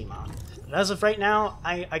myself a Seamoth. But as of right now,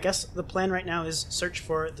 I guess the plan right now is search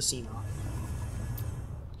for the Seamoth.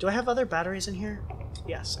 Do I have other batteries in here?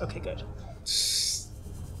 Yes, okay, good.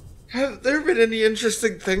 have there been any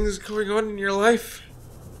interesting things going on in your life?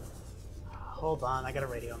 Hold on, I got a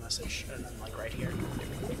radio message, and then, like, right here.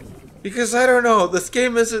 Because I don't know, this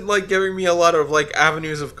game isn't, like, giving me a lot of, like,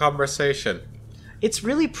 avenues of conversation. It's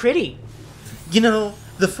really pretty. You know,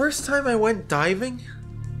 the first time I went diving,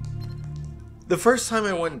 I...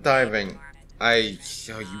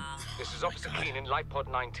 Oh, you... This is Officer Keen in Life Pod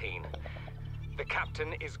 19. The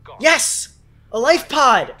captain is gone. Yes! A life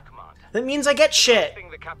pod! Command. That means I get The shit. thing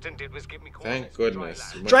the captain did was give me Thank coordinates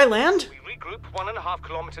for goodness. Dry land? We regroup 1.5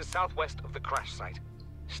 kilometers southwest of the crash site.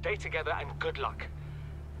 Stay together and good luck.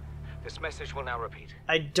 This message will now repeat.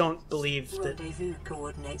 I don't believe that... Rendezvous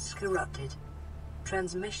coordinates corrupted.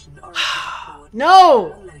 Transmission origin coordinates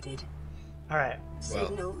No! downloaded. Alright.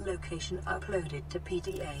 Signal location uploaded to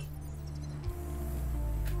PDA.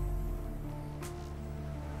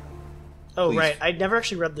 Oh, Please. right. I never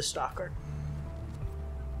actually read the Stalker.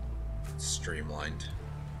 Streamlined.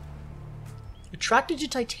 Attracted to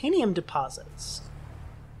titanium deposits.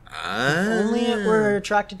 Ah. Only it were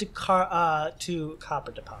attracted to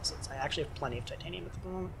copper deposits. I actually have plenty of titanium at the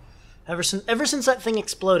moment. Ever since that thing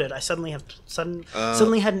exploded, I suddenly had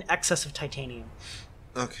an excess of titanium.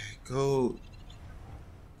 Okay, go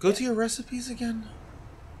to your recipes again.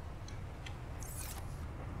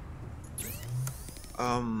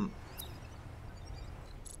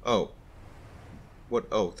 Oh. What?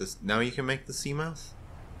 Oh, this now you can make the Seamoth?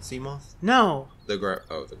 Seamoth? No, The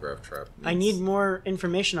grav trap. I need more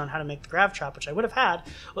information on how to make the grav trap, which I would have had.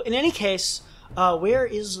 Well, in any case, where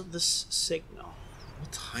is this signal?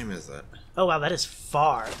 What time is it? Oh wow, that is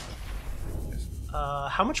far.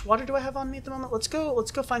 How much water do I have on me at the moment? Let's go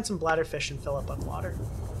find some bladderfish and fill up on water.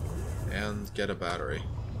 And get a battery.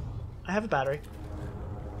 I have a battery.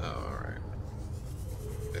 Oh, alright.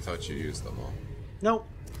 I thought you used them all. Nope.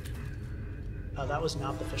 Oh, that was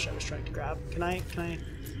not the fish I was trying to grab. Can I? Thank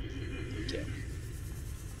you.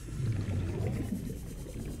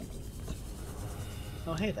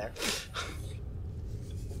 Oh, hey there.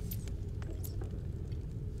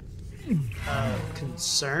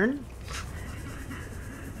 Concern?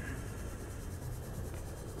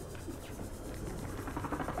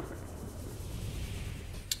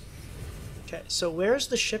 Okay, so where's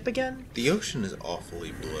the ship again? The ocean is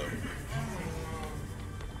awfully blue.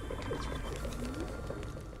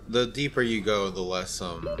 The deeper you go, the less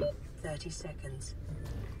 30 seconds.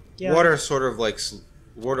 Yeah. water sort of like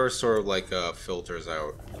filters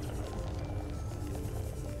out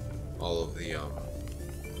all of the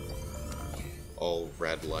all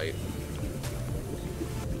red light,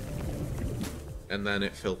 and then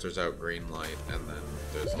it filters out green light, and then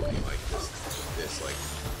there's only like this like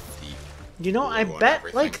deep. You know, I blue on bet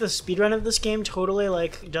everything. like the speedrun of this game totally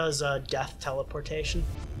like does death teleportation.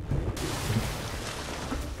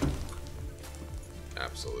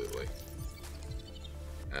 Absolutely.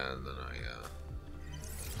 And then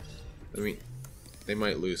I mean, they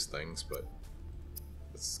might lose things, but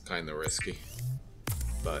it's kind of risky.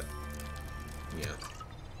 But yeah.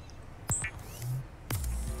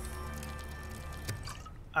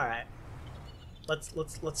 All right,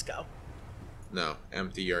 let's go. No,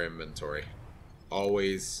 empty your inventory.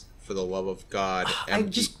 Always, for the love of God,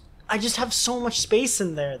 empty. I just have so much space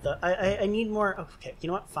in there. I need more. Okay, you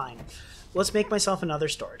know what? Fine. Let's make myself another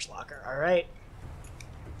storage locker. All right.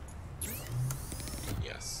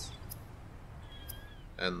 Yes.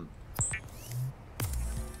 And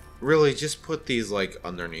really, just put these like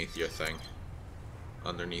underneath your thing,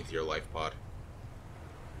 underneath your life pod.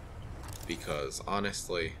 Because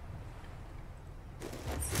honestly,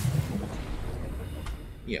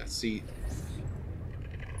 yeah. See,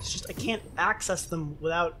 It's just I can't access them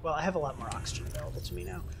without. Well, I have a lot more oxygen available to me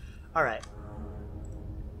now. All right.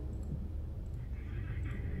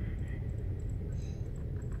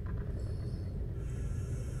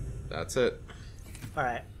 that's it. All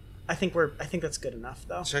right. I think that's good enough,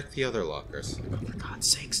 though. Check the other lockers. For God's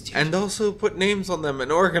sakes, dude. And also put names on them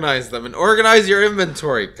and organize them and organize your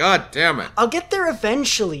inventory. God damn it. I'll get there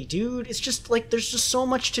eventually, dude. It's just like there's just so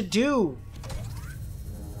much to do.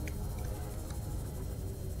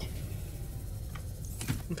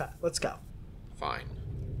 Okay, let's go. Fine.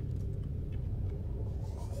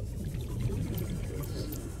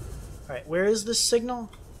 Alright, where is this signal?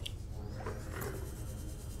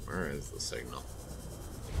 Where is the signal?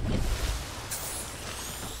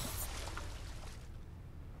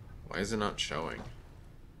 Why is it not showing?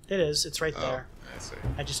 It is. It's right there. I see.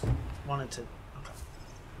 I just wanted to... Okay.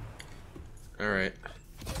 Alright.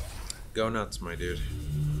 Go nuts, my dude.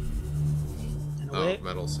 And Oh, away...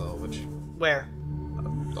 metal salvage. Where?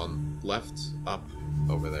 On left, up,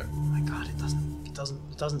 over there. Oh my god, it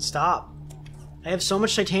doesn't stop. I have so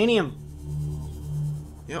much titanium.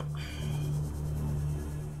 Yep.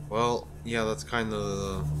 Well, yeah, that's kind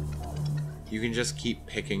of... You can just keep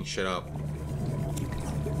picking shit up.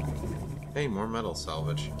 Hey, more metal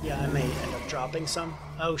salvage. Yeah, I may end up dropping some.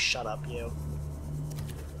 Oh, shut up, you.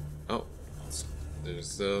 Oh,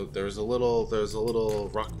 there's a little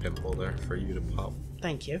rock pimple there for you to pop.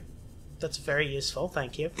 Thank you. That's very useful,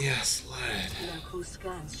 thank you. Yes, lead. Local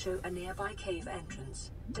scans show a nearby cave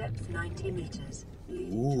entrance, depth 90 meters,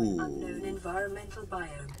 leading to Ooh. an unknown environmental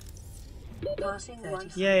biome. Passing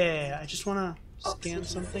 1 Yeah, I just want to scan oxygen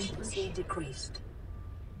something. efficiency decreased.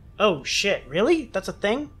 Oh, shit, really? That's a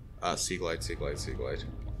thing? Sea glide.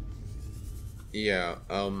 Yeah,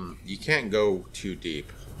 you can't go too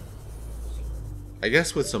deep. I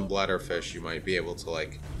guess with some bladderfish you might be able to,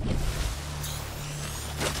 like...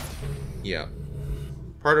 Yeah.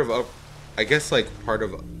 Part of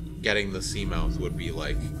getting the seamouth would be,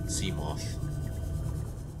 like, sea moth.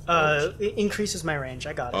 It increases my range,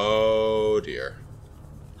 I got it. Oh, dear.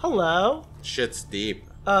 Hello? Shit's deep.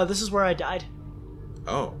 This is where I died.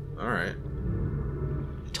 Oh, alright.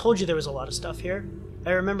 I told you there was a lot of stuff here.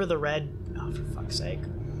 I remember the red... Oh, for fuck's sake.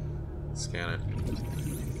 Scan it.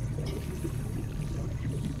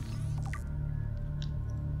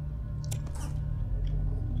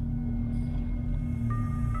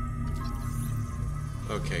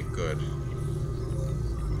 Okay, good.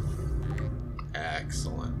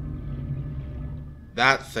 Excellent.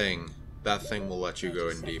 That thing will let you go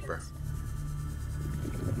in deeper.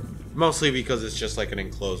 Mostly because it's just like an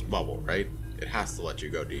enclosed bubble, right? It has to let you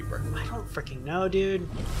go deeper. I don't freaking know, dude.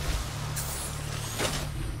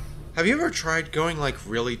 Have you ever tried going like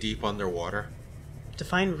really deep underwater?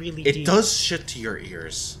 Define really It deep. does shit to your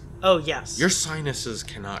ears. Oh, yes. Your sinuses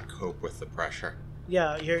cannot cope with the pressure.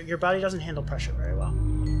 Yeah, your body doesn't handle pressure very well.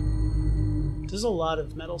 There's a lot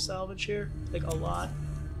of metal salvage here. Like, a lot.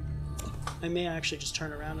 I may actually just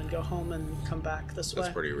turn around and go home and come back this way.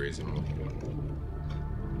 That's pretty reasonable.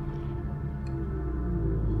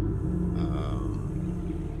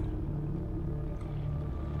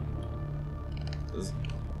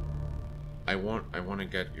 I want to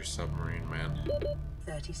get your submarine, man.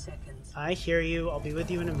 30 seconds. I hear you. I'll be with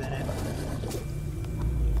you in a minute.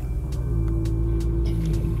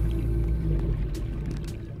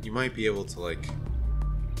 You might be able to, like,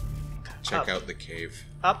 check Up. out the cave.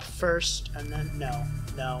 Up first, and then... No.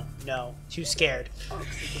 Too scared.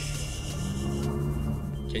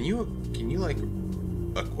 Can you like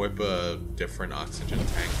equip a different oxygen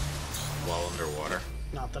tank while underwater?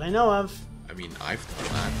 Not that I know of. I mean, I've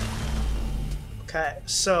done that. Okay,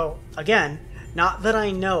 so, again, not that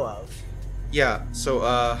I know of. Yeah, so,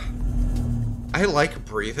 I like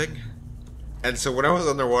breathing. And so when I was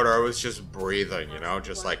underwater, I was just breathing, you know,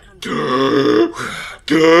 just like...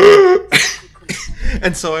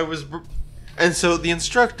 And so the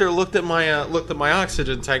instructor looked at my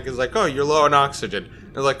oxygen tank and was like, "Oh, you're low on oxygen."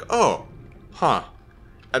 And I was like, "Oh, huh."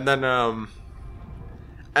 And then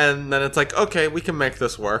it's like, "Okay, we can make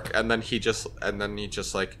this work." And then he just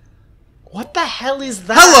like, What the hell is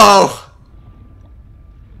that? "Hello!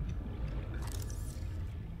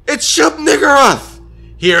 It's Subnautica!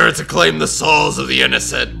 Here to claim the souls of the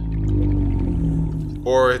innocent."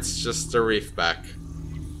 Or it's just a reefback.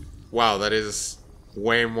 Wow, that is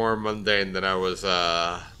way more mundane than I was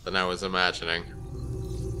imagining.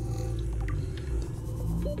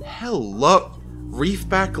 Hello,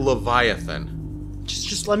 reefback leviathan.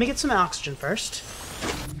 Just let me get some oxygen first.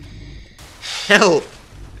 Hell,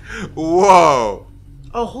 whoa.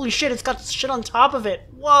 Oh, holy shit, it's got shit on top of it.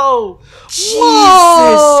 Whoa! Jesus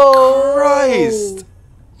Whoa! Christ!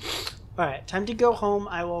 Alright, time to go home.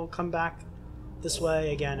 I will come back this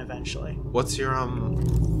way again eventually. What's your, how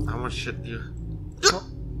much shit do you...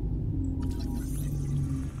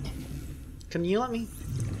 Can you let me?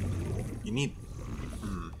 You need...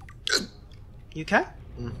 You okay?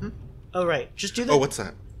 Mm-hmm. Oh, right. Just do that. Oh, what's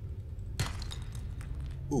that?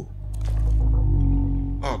 Ooh.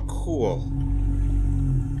 Oh, cool.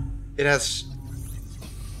 It has...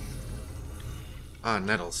 Ah,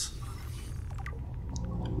 nettles.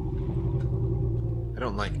 I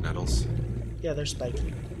don't like nettles. Yeah, they're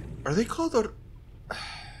spiky. Are they called...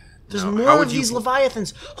 There's No, more how of would you- these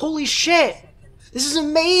leviathans. Holy shit! This is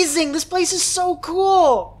amazing! This place is so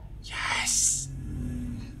cool! Yes!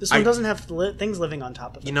 This one I- doesn't have things living on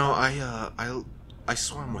top of it. You know, I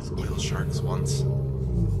swam with whale sharks once.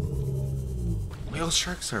 Whale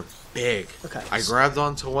sharks are big. Okay. I grabbed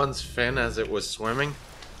onto one's fin as it was swimming.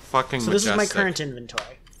 Fucking So this is my majestic. current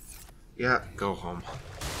inventory. Yeah, go home.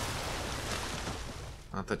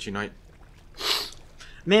 Not that you know.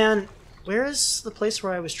 Man, where is the place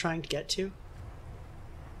where I was trying to get to?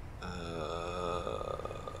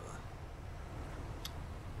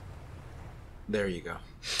 There you go.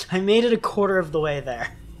 I made it a quarter of the way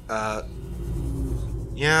there.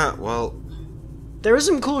 Yeah, well, There was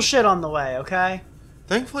some cool shit on the way, okay?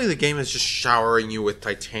 thankfully the game is just showering you with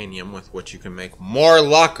titanium with which you can make more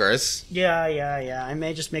lockers. Yeah. I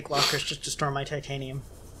may just make lockers just to store my titanium.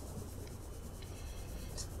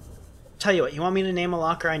 Tell you what, you want me to name a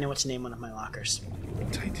locker? I know what to name one of my lockers.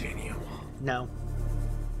 Titanium. No,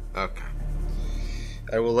 Okay.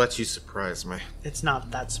 I will let you surprise me. it's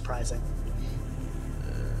not that surprising.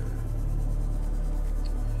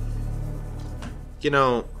 You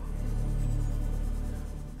know,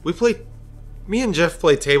 me and Jeff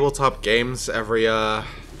play tabletop games every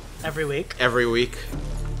Every week.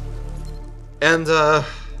 And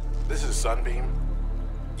This is Sunbeam.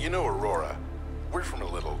 You know Aurora. We're from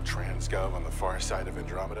a little transgov on the far side of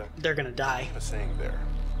Andromeda. They're gonna die. A saying there.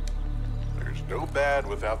 There's no bad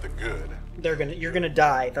without the good. You're gonna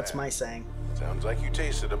die. That's my saying. Sounds like you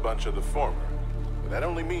tasted a bunch of the former. But that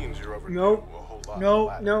only means you're overdue Nope. a whole lot. of No,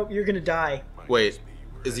 latter. no, you're gonna die. Might wait, just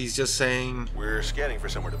be is he just saying We're scanning for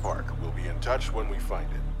somewhere to park. We'll be in touch when we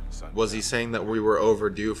find it. Sunbeam. was he saying that we were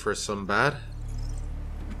overdue for some bad?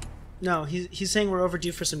 No, he's saying we're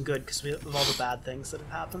overdue for some good because of all the bad things that have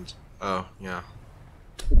happened. Oh, yeah.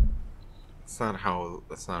 That's not how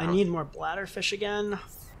I need more bladderfish again.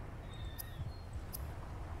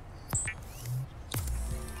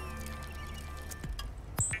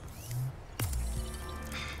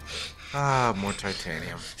 Ah, more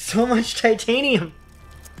titanium. So much titanium.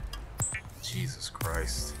 Jesus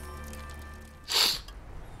Christ.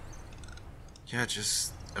 Yeah,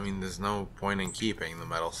 I mean, there's no point in keeping the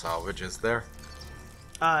metal salvage, is there?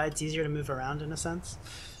 It's easier to move around in a sense.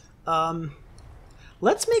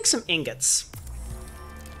 Let's make some ingots.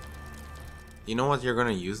 You know what you're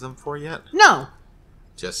gonna use them for yet? No.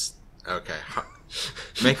 Just, okay.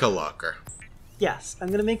 Make a locker. Yes, I'm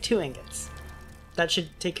gonna make 2 ingots. That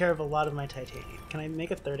should take care of a lot of my titanium. Can I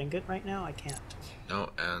make a 3rd ingot right now? I can't. No,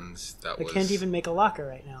 and that I was... can't even make a locker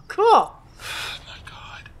right now. Cool! Oh my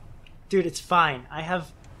god. Dude, it's fine. I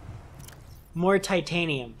have more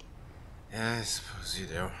titanium. Yeah, I suppose you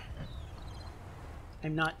do.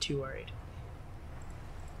 I'm not too worried.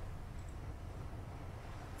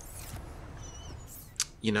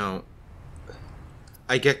 You know,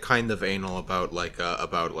 I get kind of anal about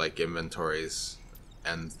inventories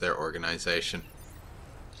and their organization.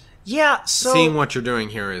 Yeah, so Seeing what you're doing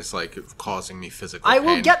here is like causing me physical I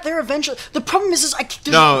will pain. get there eventually. The problem is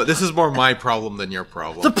No, this is more my problem than your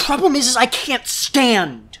problem. The problem is I can't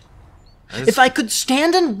stand. That is- If I could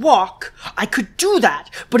stand and walk, I could do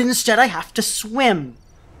that, but instead I have to swim.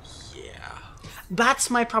 Yeah.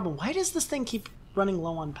 That's my problem. Why does this thing keep running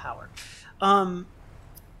low on power?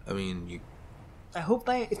 I mean, I hope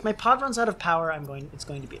if my pod runs out of power, it's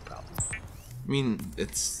going to be a problem.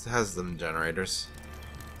 it has them generators.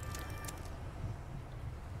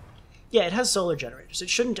 Yeah, it has solar generators. It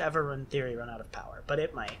shouldn't ever, in theory, run out of power, but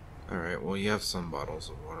it might. Alright, well, you have some bottles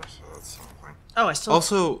of water, so that's something. Oh, I still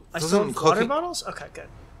Also, I still doesn't have water cooking... bottles. Okay, good.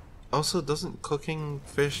 Also, doesn't cooking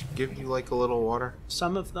fish give you, like, a little water?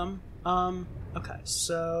 Some of them. Okay,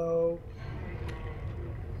 so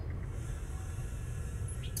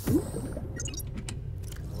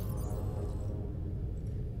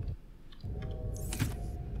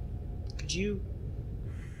could you?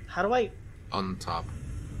 How do I? On top.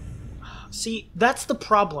 See, that's the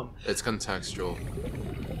problem. It's contextual.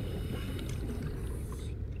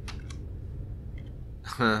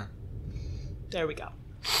 Huh. There we go.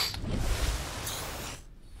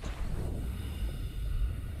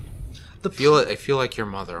 I feel like your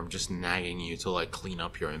mother. I'm just nagging you to like clean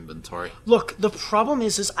up your inventory. Look, the problem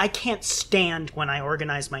is I can't stand when I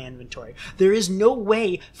organize my inventory. There is no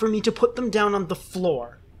way for me to put them down on the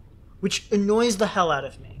floor, which annoys the hell out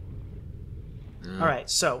of me. All right,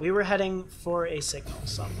 so we were heading for a signal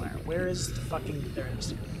somewhere. Where is the fucking... There it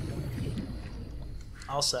is.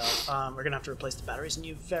 Also, we're going to have to replace the batteries in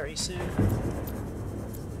you very soon.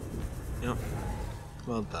 Yep.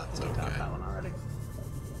 Well, that's I okay. got that one already.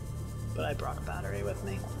 But I brought a battery with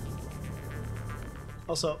me.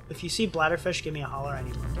 Also, if you see bladderfish, give me a holler. I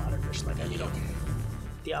need more bladderfish. Like, I need them.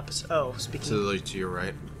 The opposite. Oh, speaking To your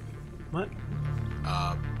right. What?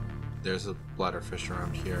 There's a bladderfish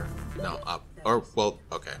around here. No, up. Or, well,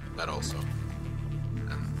 okay, that also.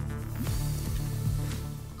 And,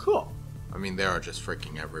 Cool. I mean, they are just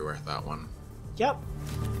freaking everywhere, that one. Yep.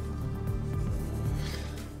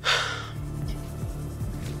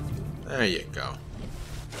 There you go.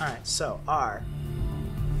 Alright, so R.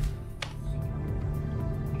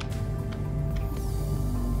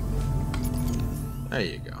 There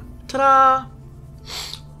you go. Ta-da!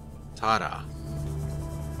 Ta-da.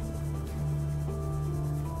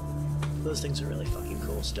 Those things are really fucking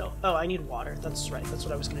cool still. Oh, I need water. That's right. That's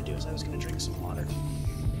what I was going to do, is I was going to drink some water.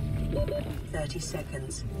 30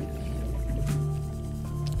 seconds.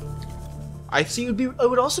 I See, it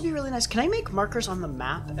would also be really nice. Can I make markers on the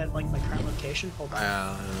map at, like, my current location? Hold on.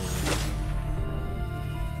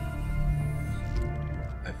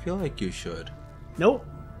 I feel like you should. Nope.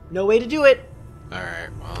 No way to do it. Alright,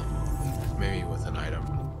 well, maybe with an item.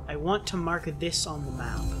 I want to mark this on the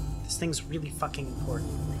map. This thing's really fucking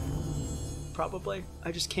important. Probably.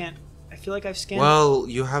 I just can't. I feel like I've scanned... Well,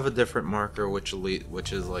 you have a different marker which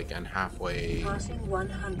is like an halfway... Passing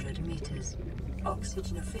 100 meters.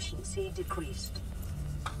 Oxygen efficiency decreased.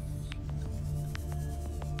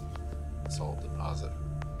 salt deposit.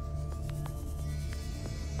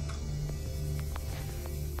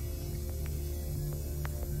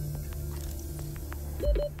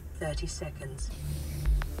 "30 seconds.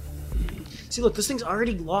 See, look, this thing's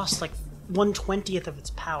already lost like 1/20th of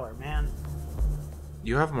its power, man.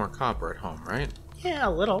 You have more copper at home, right? Yeah, a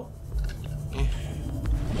little. Eh.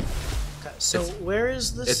 Okay, so It's- where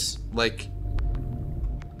is this? It's like...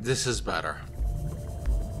 This is better.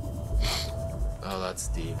 Oh, that's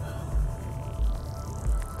deep.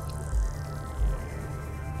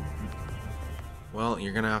 Well,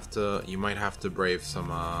 you're gonna have to... You might have to brave some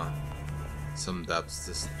depths.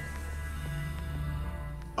 This...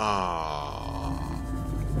 Oh.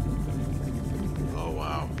 Oh,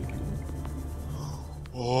 wow.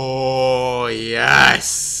 Oh,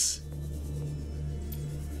 yes!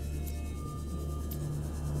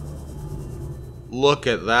 Look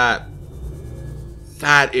at that.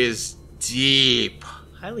 That is deep.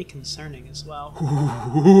 Highly concerning as well.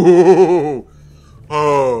 Ooh.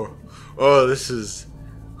 Oh, this is...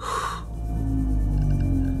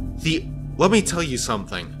 Let me tell you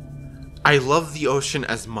something. I love the ocean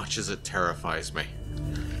as much as it terrifies me.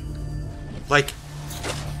 Like,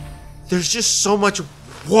 there's just so much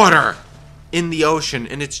water in the ocean,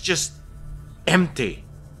 and it's just empty.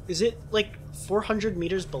 Is it like 400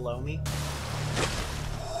 meters below me?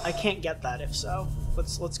 I can't get that if so.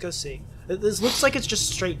 Let's go see. This looks like it's just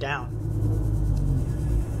straight down.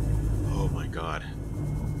 Oh my god.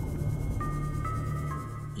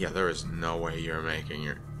 Yeah, there is no way you're making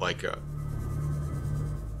your... Like a...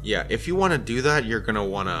 Yeah, if you want to do that, you're gonna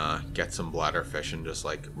want to get some bladderfish and just,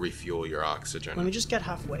 like, refuel your oxygen. Let me just get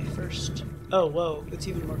halfway first. Oh, whoa. It's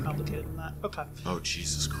even more complicated than that. Okay. Oh,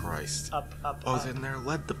 Jesus Christ. Up, up, Oh, up. then they're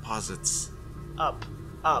lead deposits. Up,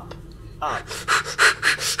 up, up.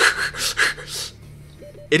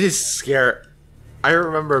 It is scary. I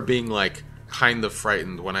remember being, like, kind of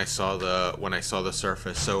frightened when I saw the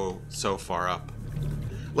surface so far up.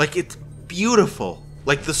 Like, it's beautiful.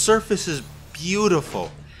 Like, the surface is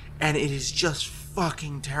beautiful. And it is just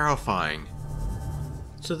fucking terrifying.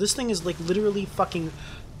 So this thing is like literally fucking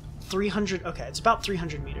 300... Okay, it's about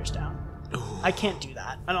 300 meters down. Ooh. I can't do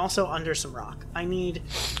that. And also under some rock. I need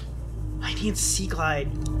Sea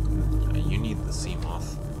Glide. You need the sea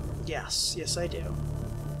moth. Yes, yes I do.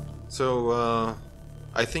 So,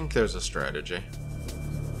 I think there's a strategy.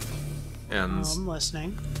 And I'm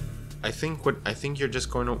listening. I think you're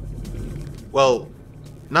just going to... Well,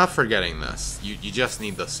 not forgetting this. You just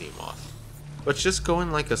need the sea moth. But just go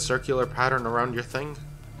in like a circular pattern around your thing.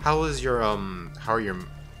 How's your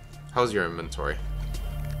inventory?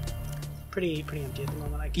 Pretty empty at the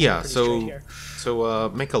moment. I can't Yeah, pretty straight here. so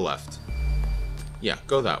make a left. Yeah,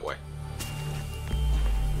 go that way.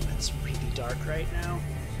 It's really dark right now.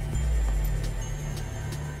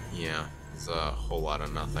 Yeah, it's a whole lot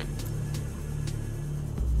of nothing.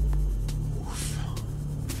 Oof.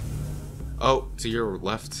 Oh, to your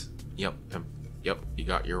left. Yep, yep, you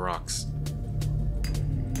got your rocks.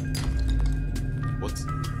 What's...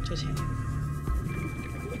 Titanium.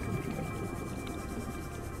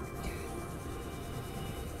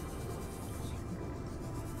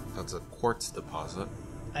 That's a quartz deposit.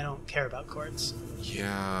 I don't care about quartz.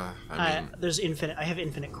 Yeah, I mean... There's infinite... I have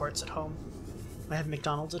infinite quartz at home. I have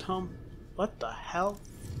McDonald's at home. What the hell?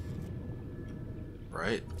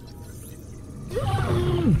 Right.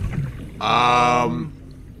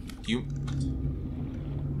 You...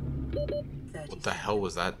 What the hell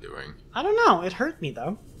was that doing? I don't know. It hurt me,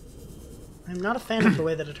 though. I'm not a fan of the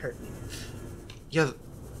way that it hurt me. Yeah.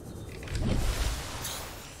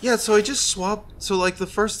 Yeah, so I just swapped... So, like, the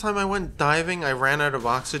first time I went diving, I ran out of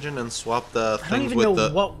oxygen and swapped the I don't things even with know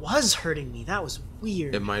the... what was hurting me. That was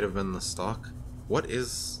weird. It might have been the stock. What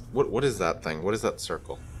is... What is that thing? What is that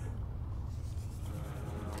circle?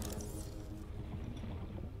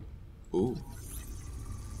 Ooh.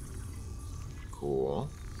 Cool.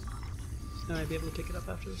 So I might be able to pick it up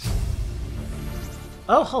after this.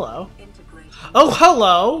 Oh, hello. Integrating Oh,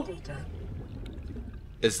 hello! data.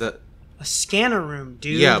 Is that... A scanner room,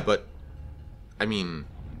 dude. Yeah, but... I mean...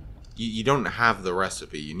 You don't have the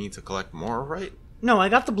recipe. You need to collect more, right? No, I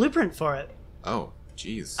got the blueprint for it. Oh,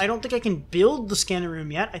 jeez. I don't think I can build the scanner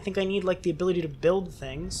room yet. I think I need, like, the ability to build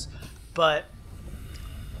things. But...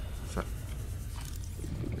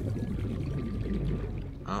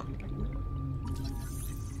 Oh.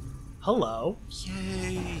 Hello.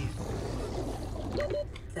 Yay!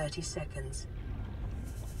 30 seconds.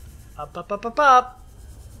 Up, up, up, up, up.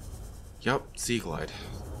 Yup, Sea Glide.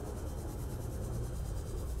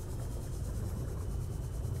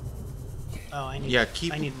 Oh, I need. Yeah,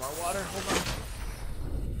 keep... I need more water. Hold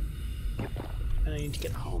on. And I need to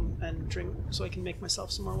get home and drink so I can make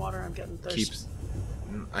myself some more water. I'm getting thirsty. Keeps...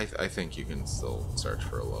 I think you can still search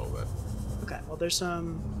for a little bit. Okay. Well, there's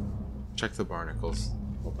some. Check the barnacles.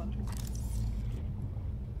 Hold on.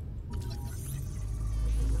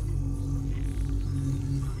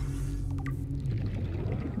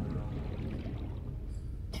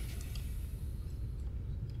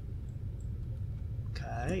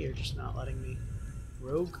 Okay, you're just not letting me.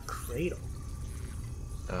 Rogue Cradle.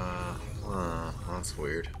 That's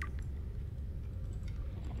weird.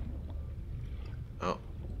 Oh.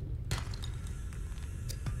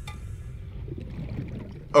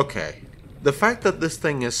 Okay. The fact that this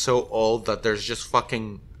thing is so old that there's just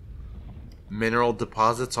fucking mineral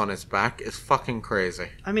deposits on its back is fucking crazy.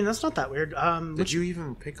 I mean, that's not that weird. Did you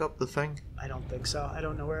even pick up the thing? I don't think so. I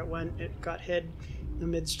don't know where it went. It got hid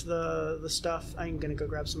amidst the stuff. I'm gonna go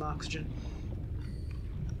grab some oxygen.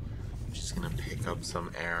 I'm just gonna pick up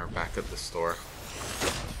some air back at the store.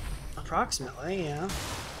 Approximately, yeah.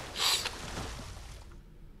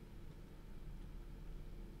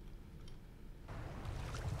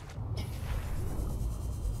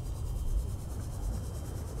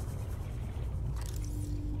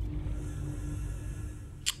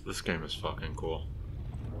 This game is fucking cool.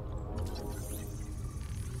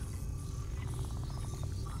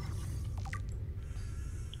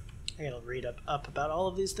 I gotta read up about all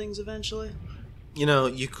of these things eventually. You know,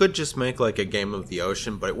 you could just make like a game of the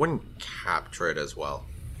ocean, but it wouldn't capture it as well.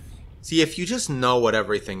 See, if you just know what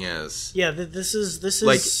everything is. Yeah, this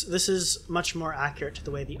is much more accurate to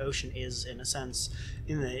the way the ocean is in a sense,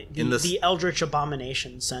 in the Eldritch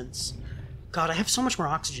Abomination sense. God, I have so much more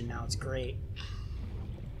oxygen now. It's great.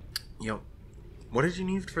 Yo, what did you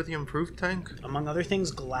need for the improved tank? Among other things,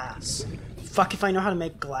 glass. Fuck if I know how to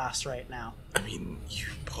make glass right now. I mean, you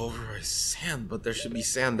pulverize sand, but there should be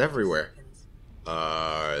sand everywhere.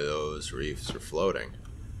 Those reefs are floating.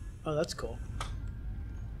 Oh, that's cool.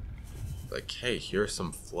 Like, hey, here's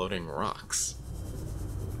some floating rocks.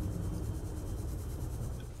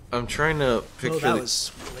 I'm trying to picture. Oh, that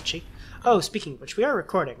was glitchy. Oh, speaking of which, we are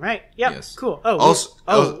recording, right? Yep. Yes. Cool. Oh, Also,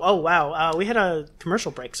 wow. We had a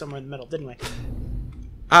commercial break somewhere in the middle, didn't we?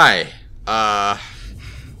 Hi.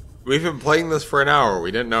 We've been playing this for an hour.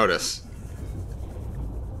 We didn't notice.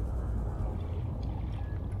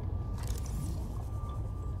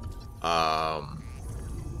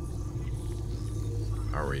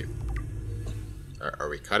 Are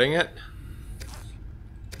we cutting it?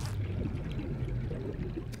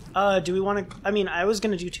 Do we want to? I mean, I was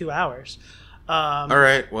gonna do 2 hours. All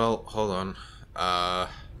right. Well, hold on.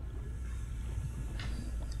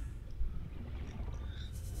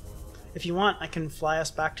 If you want, I can fly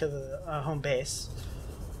us back to the home base,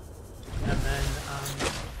 and then,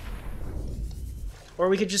 or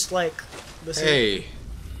we could just like listen. Hey,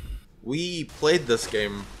 we played this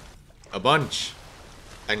game a bunch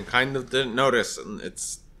and kind of didn't notice, and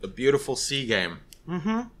it's a beautiful sea game.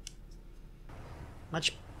 Mm-hmm.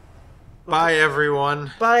 Much. Bye,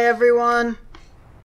 everyone. Bye, everyone.